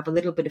that and have a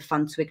little bit of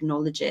fun to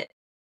acknowledge it.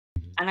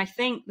 And I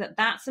think that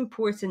that's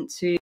important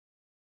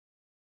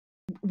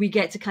we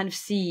get to kind of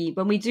see,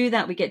 when we do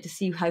that, we get to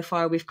see how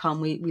far we've come.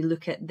 We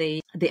look at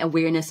the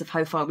awareness of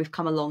how far we've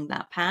come along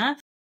that path.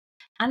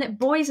 And it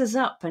buoys us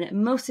up and it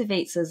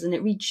motivates us and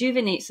it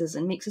rejuvenates us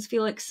and makes us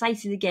feel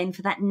excited again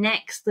for that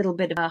next little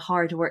bit of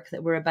hard work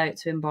that we're about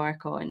to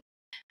embark on.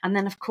 And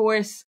then, of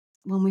course,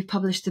 when we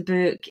publish the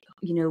book,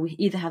 we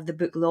either have the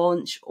book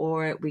launch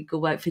or we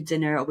go out for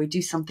dinner or we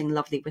do something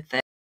lovely with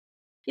it.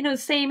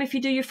 Same if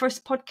you do your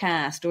first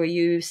podcast or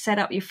you set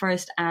up your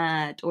first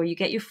ad or you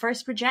get your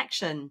first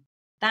rejection.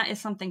 That is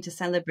something to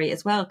celebrate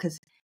as well because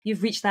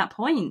you've reached that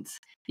point.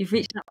 You've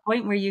reached that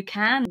point where you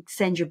can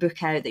send your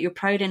book out, that you're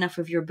proud enough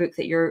of your book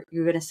that you're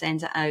going to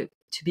send it out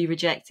to be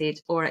rejected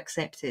or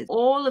accepted.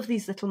 All of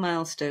these little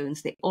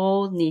milestones, they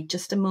all need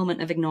just a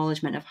moment of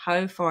acknowledgement of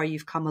how far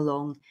you've come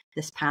along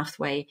this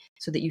pathway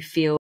so that you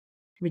feel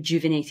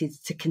rejuvenated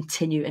to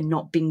continue and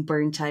not being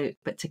burnt out,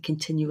 but to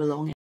continue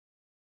along it.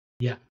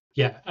 yeah,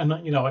 yeah. And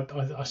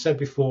I said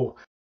before,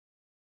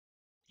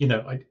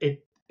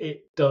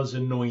 it does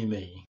annoy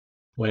me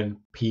when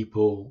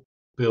people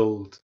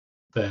build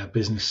their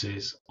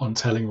businesses on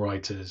telling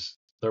writers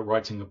that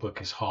writing a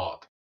book is hard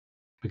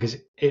because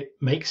it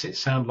makes it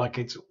sound like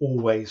it's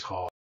always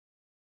hard.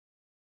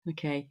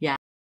 Okay, yeah.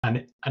 And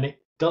it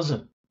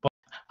doesn't.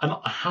 And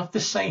I have the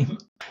same,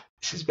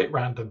 this is a bit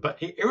random,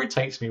 but it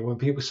irritates me when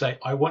people say,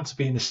 I want to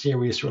be in a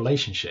serious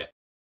relationship.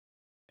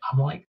 I'm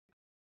like,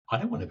 I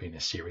don't want to be in a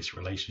serious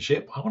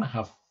relationship. I want to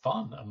have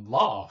fun and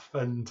laugh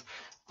and,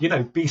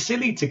 be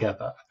silly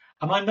together.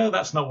 And I know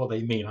that's not what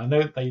they mean. I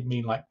know they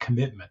mean like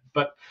commitment,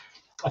 but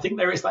I think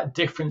there is that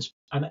difference.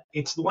 And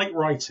it's like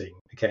writing.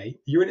 Okay.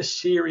 You're in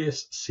a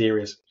you're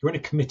in a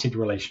committed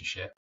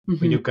relationship,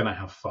 but you're going to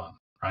have fun,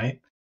 right?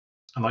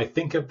 And I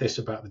think of this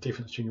about the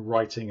difference between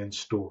writing and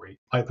story,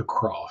 like the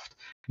craft.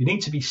 You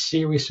need to be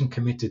serious and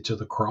committed to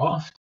the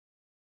craft,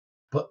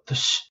 but the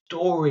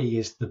story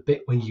is the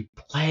bit where you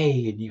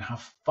play and you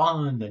have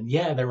fun. And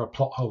yeah, there are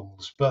plot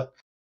holes, but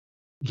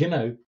you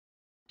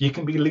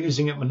can be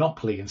losing at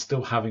Monopoly and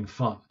still having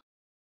fun.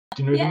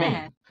 Do you know what I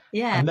Yeah. mean?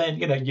 Yeah. And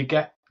then,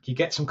 you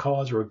get some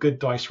cards or a good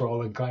dice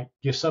roll, and like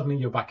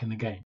you're back in the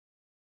game.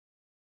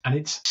 And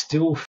it's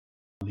still fun.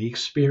 The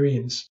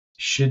experience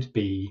should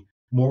be,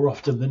 more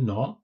often than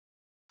not,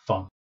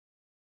 fun.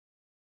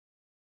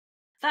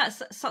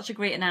 That's such a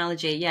great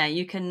analogy. Yeah,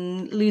 you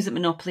can lose at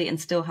Monopoly and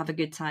still have a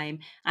good time.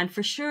 And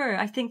for sure,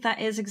 I think that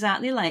is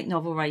exactly like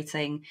novel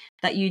writing,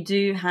 that you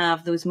do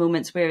have those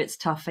moments where it's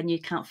tough and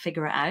you can't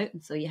figure it out.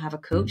 And so you have a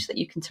coach that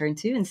you can turn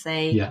to and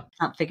say, Yeah.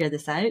 can't figure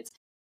this out.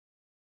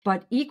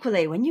 But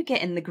equally, when you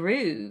get in the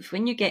groove,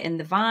 when you get in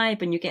the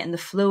vibe and you get in the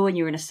flow and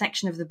you're in a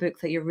section of the book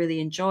that you're really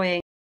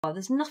enjoying, well,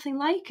 there's nothing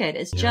like it.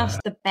 It's Yeah.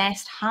 just the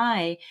best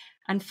high.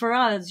 And for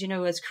us,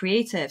 as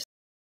creatives,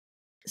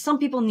 some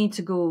people need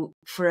to go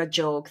for a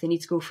jog, they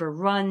need to go for a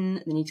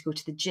run, they need to go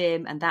to the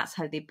gym, and that's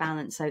how they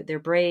balance out their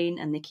brain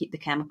and they keep the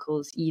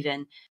chemicals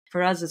even.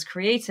 For us as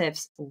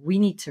creatives, we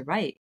need to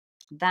write.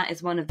 That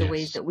is one of the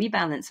ways Yes. that we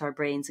balance our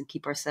brains and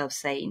keep ourselves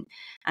sane.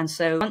 And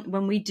so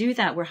when we do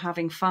that, we're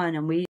having fun.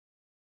 And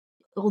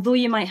although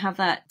you might have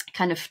that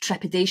kind of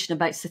trepidation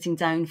about sitting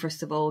down,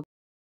 first of all,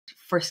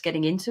 first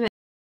getting into it,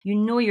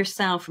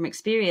 yourself from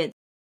experience,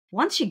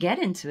 once you get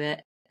into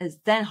it, it's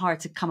then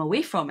hard to come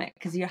away from it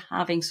because you're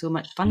having so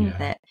much fun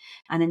with it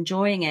and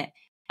enjoying it.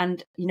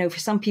 And, for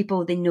some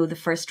people, they know the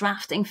first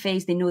drafting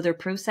phase, they know their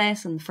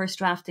process, and the first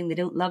drafting they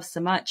don't love so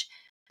much,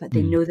 but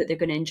they know that they're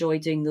going to enjoy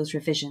doing those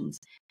revisions.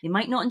 They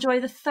might not enjoy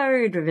the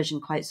third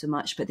revision quite so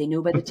much, but they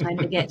know by the time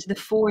they get to the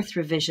fourth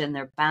revision,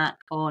 they're back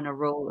on a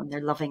roll and they're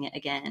loving it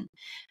again.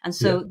 And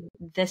so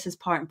this is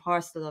part and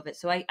parcel of it.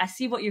 So I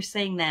see what you're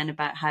saying then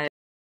about how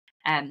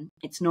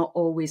it's not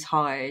always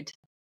hard.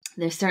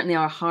 There certainly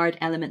are hard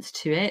elements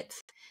to it.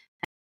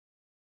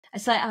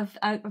 So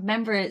I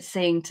remember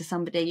saying to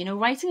somebody,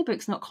 writing a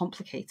book's not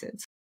complicated.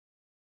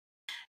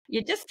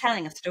 You're just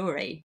telling a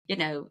story.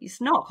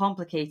 It's not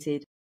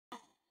complicated.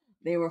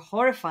 They were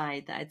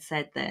horrified that I'd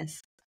said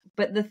this.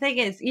 But the thing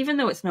is, even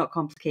though it's not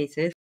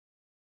complicated,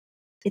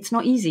 it's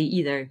not easy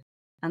either.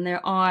 And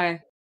there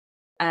are,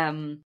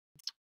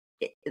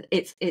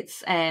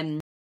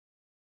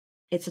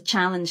 it's a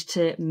challenge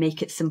to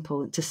make it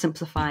simple, to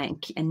simplify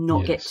and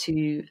not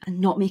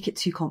not make it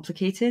too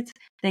complicated.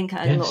 I think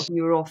a lot of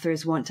your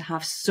authors want to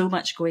have so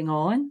much going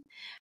on,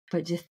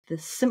 but just the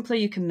simpler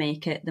you can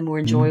make it, the more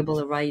enjoyable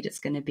a ride it's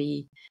going to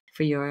be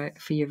for your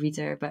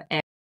reader. But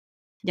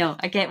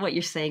I get what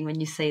you're saying when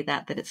you say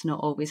that it's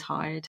not always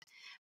hard,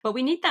 but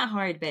we need that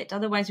hard bit.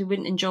 Otherwise, we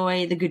wouldn't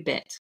enjoy the good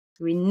bit.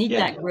 We need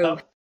that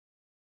growth.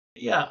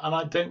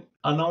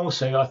 And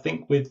also I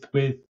think with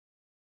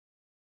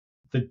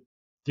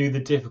through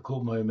the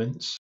difficult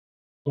moments,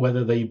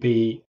 whether they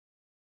be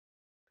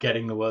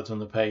getting the words on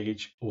the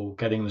page or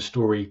getting the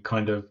story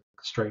kind of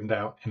straightened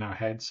out in our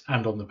heads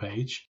and on the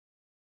page,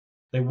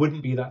 there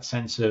wouldn't be that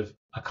sense of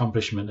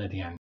accomplishment at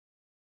the end.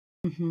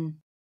 Mm-hmm.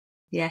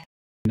 Yeah.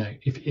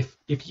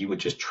 If you were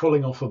just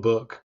trolling off a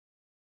book,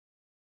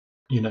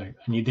 and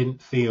you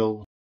didn't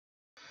feel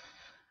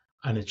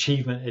an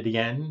achievement at the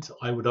end,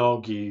 I would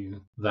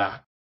argue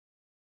that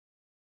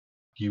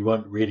you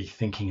weren't really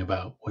thinking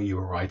about what you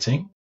were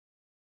writing,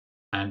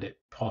 and it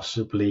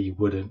possibly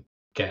wouldn't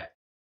get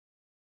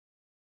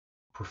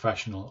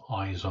professional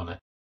eyes on it.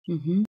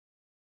 Mm-hmm.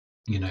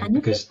 And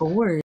because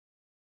bored.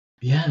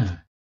 Yeah.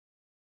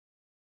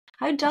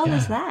 How dull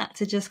is that,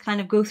 to just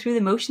kind of go through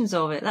the motions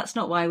of it? That's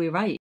not why we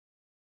write.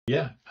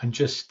 Yeah, and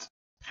just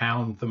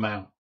pound them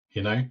out,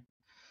 And,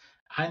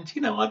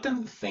 I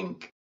don't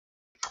think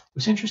it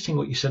was interesting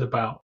what you said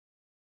about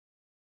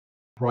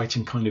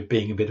writing kind of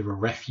being a bit of a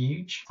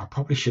refuge. I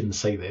probably shouldn't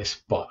say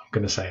this, but I'm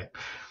going to say it.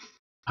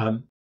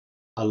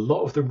 A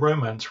lot of the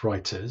romance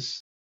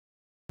writers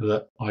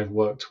that I've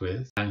worked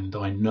with and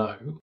I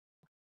know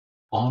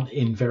aren't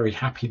in very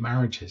happy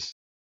marriages.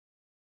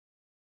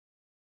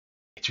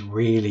 It's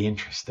really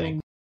interesting.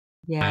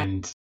 Yeah.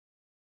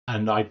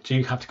 And I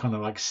do have to kind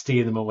of like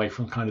steer them away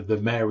from kind of the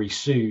Mary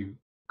Sue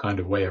kind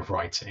of way of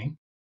writing.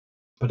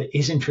 But it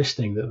is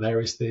interesting that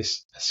there is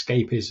this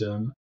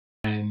escapism,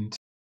 and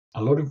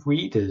a lot of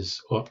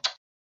readers, or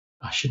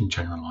I shouldn't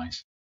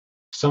generalize,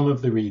 some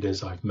of the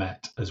readers I've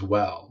met as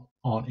well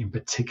aren't in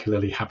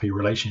particularly happy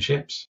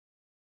relationships.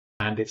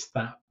 And it's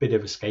that bit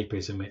of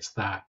escapism. It's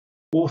that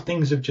all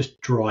things have just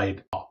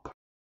dried up,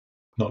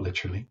 not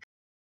literally,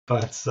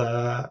 but,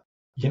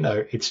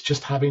 it's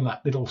just having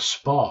that little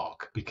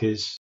spark,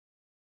 because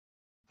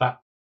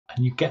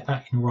and you get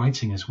that in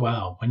writing as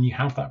well. When you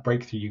have that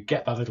breakthrough, you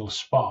get that little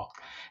spark,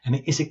 and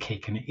it is a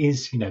kick, and it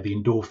is, the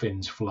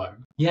endorphins flow.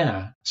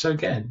 Yeah. So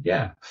again,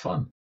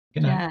 fun.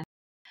 Yeah.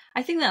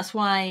 I think that's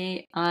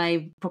why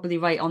I probably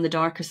write on the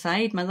darker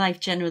side. My life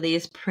generally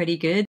is pretty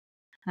good,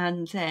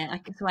 and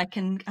I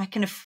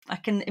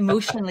can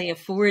emotionally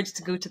afford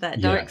to go to that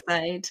dark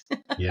side.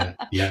 Yeah.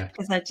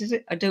 Because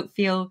I don't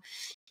feel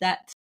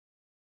that.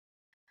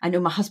 I know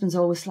my husband's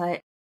always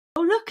like,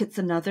 "Oh, look, it's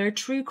another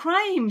true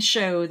crime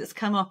show that's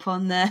come up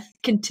on the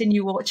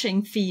continue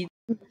watching feed.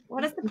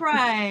 What a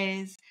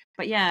surprise!"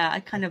 But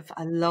yeah,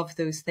 I love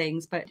those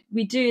things. But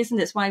we do, isn't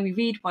it? It's why we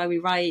read, why we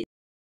write,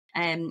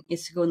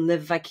 is to go and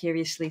live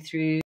vicariously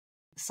through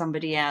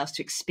somebody else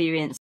to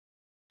experience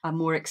a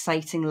more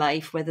exciting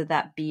life, whether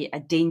that be a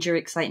danger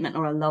excitement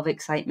or a love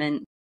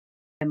excitement.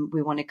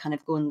 We want to kind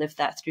of go and live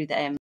that through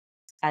them,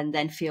 and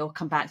then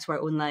come back to our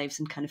own lives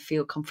and kind of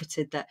feel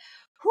comforted that,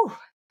 whew,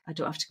 I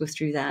don't have to go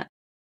through that.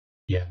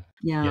 Yeah.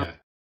 Yeah. Yeah.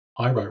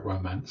 I wrote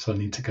romance. I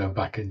need to go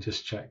back and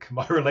just check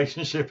my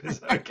relationship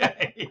is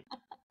okay.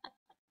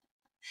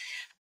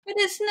 But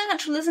it's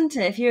natural, isn't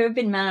it? If you've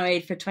been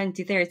married for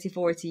 20, 30,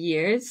 40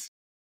 years,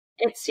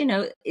 it's,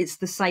 it's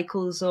the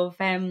cycles of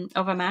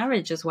a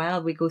marriage as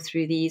well. We go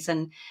through these,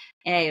 and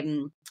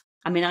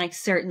I mean, I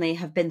certainly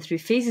have been through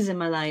phases in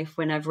my life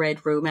when I've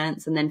read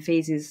romance, and then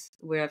phases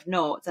where I've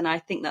not. And I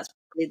think that's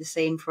probably the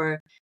same for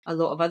a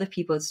lot of other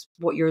people. It's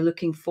what you're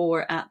looking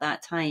for at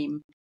that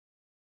time.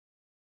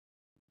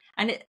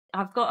 And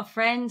I've got a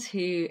friend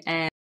who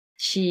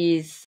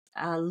she's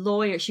a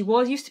lawyer. She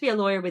used to be a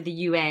lawyer with the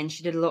UN.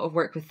 She did a lot of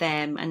work with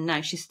them, and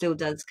now she still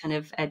does kind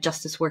of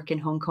justice work in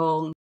Hong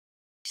Kong.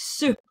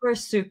 Super,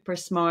 super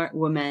smart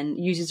woman,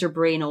 uses her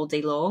brain all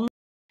day long.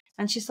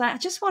 And she's like, I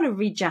just want to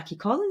read Jackie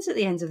Collins at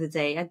the end of the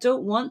day. I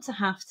don't want to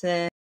have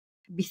to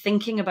be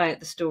thinking about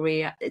the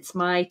story. It's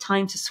my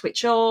time to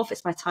switch off.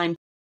 It's my time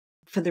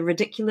for the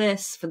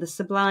ridiculous, for the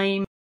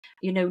sublime,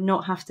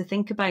 not have to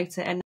think about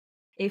it. And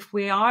if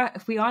we are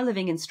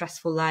living in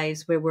stressful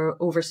lives where we're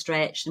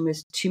overstretched and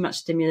there's too much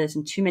stimulus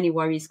and too many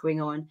worries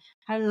going on,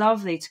 how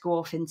lovely to go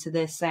off into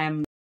this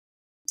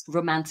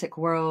romantic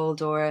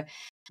world, or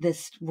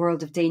this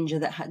world of danger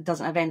that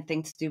doesn't have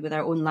anything to do with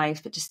our own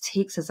lives, but just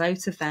takes us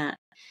out of that.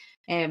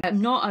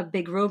 I'm not a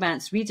big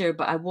romance reader,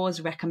 but I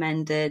was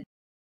recommended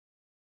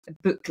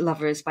Book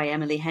Lovers by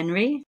Emily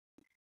Henry.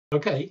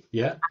 Okay,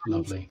 yeah,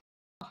 lovely.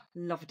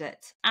 Loved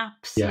it.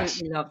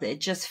 Absolutely loved it. It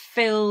just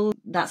filled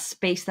that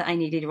space that I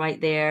needed right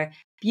there.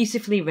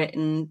 Beautifully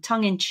written,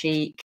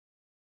 tongue-in-cheek,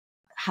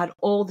 had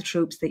all the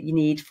tropes that you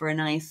need for a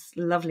nice,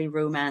 lovely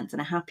romance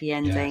and a happy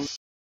ending. Yes.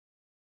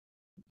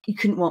 You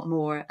couldn't want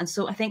more. And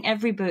so I think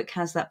every book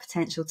has that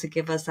potential to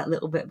give us that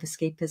little bit of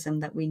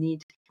escapism that we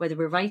need, whether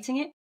we're writing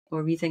it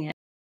or reading it.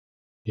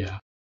 Yeah,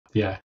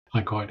 yeah,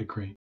 I quite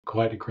agree.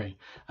 Quite agree.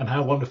 And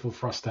how wonderful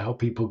for us to help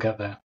people get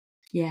there.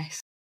 Yes.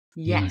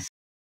 Yeah.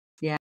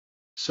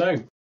 So,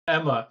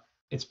 Emma,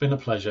 it's been a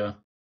pleasure.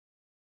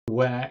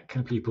 Where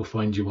can people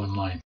find you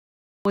online?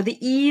 Well, the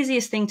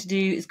easiest thing to do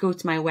is go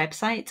to my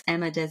website,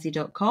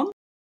 emmadesi.com.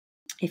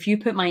 If you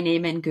put my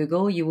name in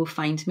Google, you will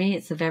find me.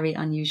 It's a very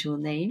unusual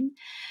name.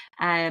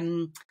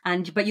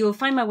 But you'll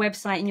find my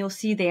website, and you'll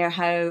see there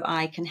how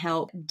I can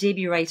help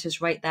debut writers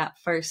write that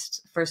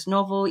first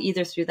novel,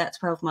 either through that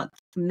 12-month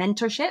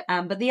mentorship.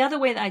 But the other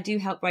way that I do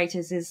help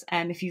writers is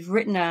if you've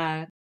written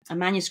a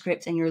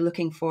manuscript and you're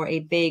looking for a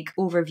big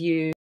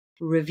overview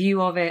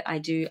review of it, I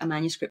do a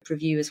manuscript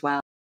review as well.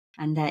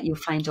 And you'll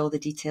find all the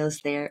details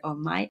there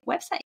on my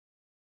website.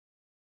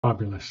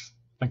 Fabulous.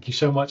 Thank you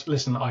so much.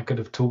 Listen, I could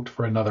have talked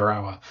for another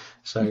hour.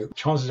 So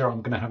chances are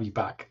I'm going to have you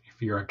back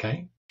if you're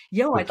okay.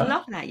 Yo, I'd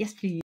love that. Yes,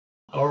 please.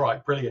 All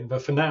right, brilliant.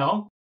 But for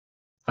now,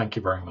 thank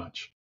you very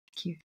much.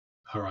 Thank you.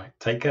 All right,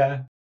 take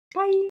care.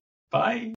 Bye. Bye.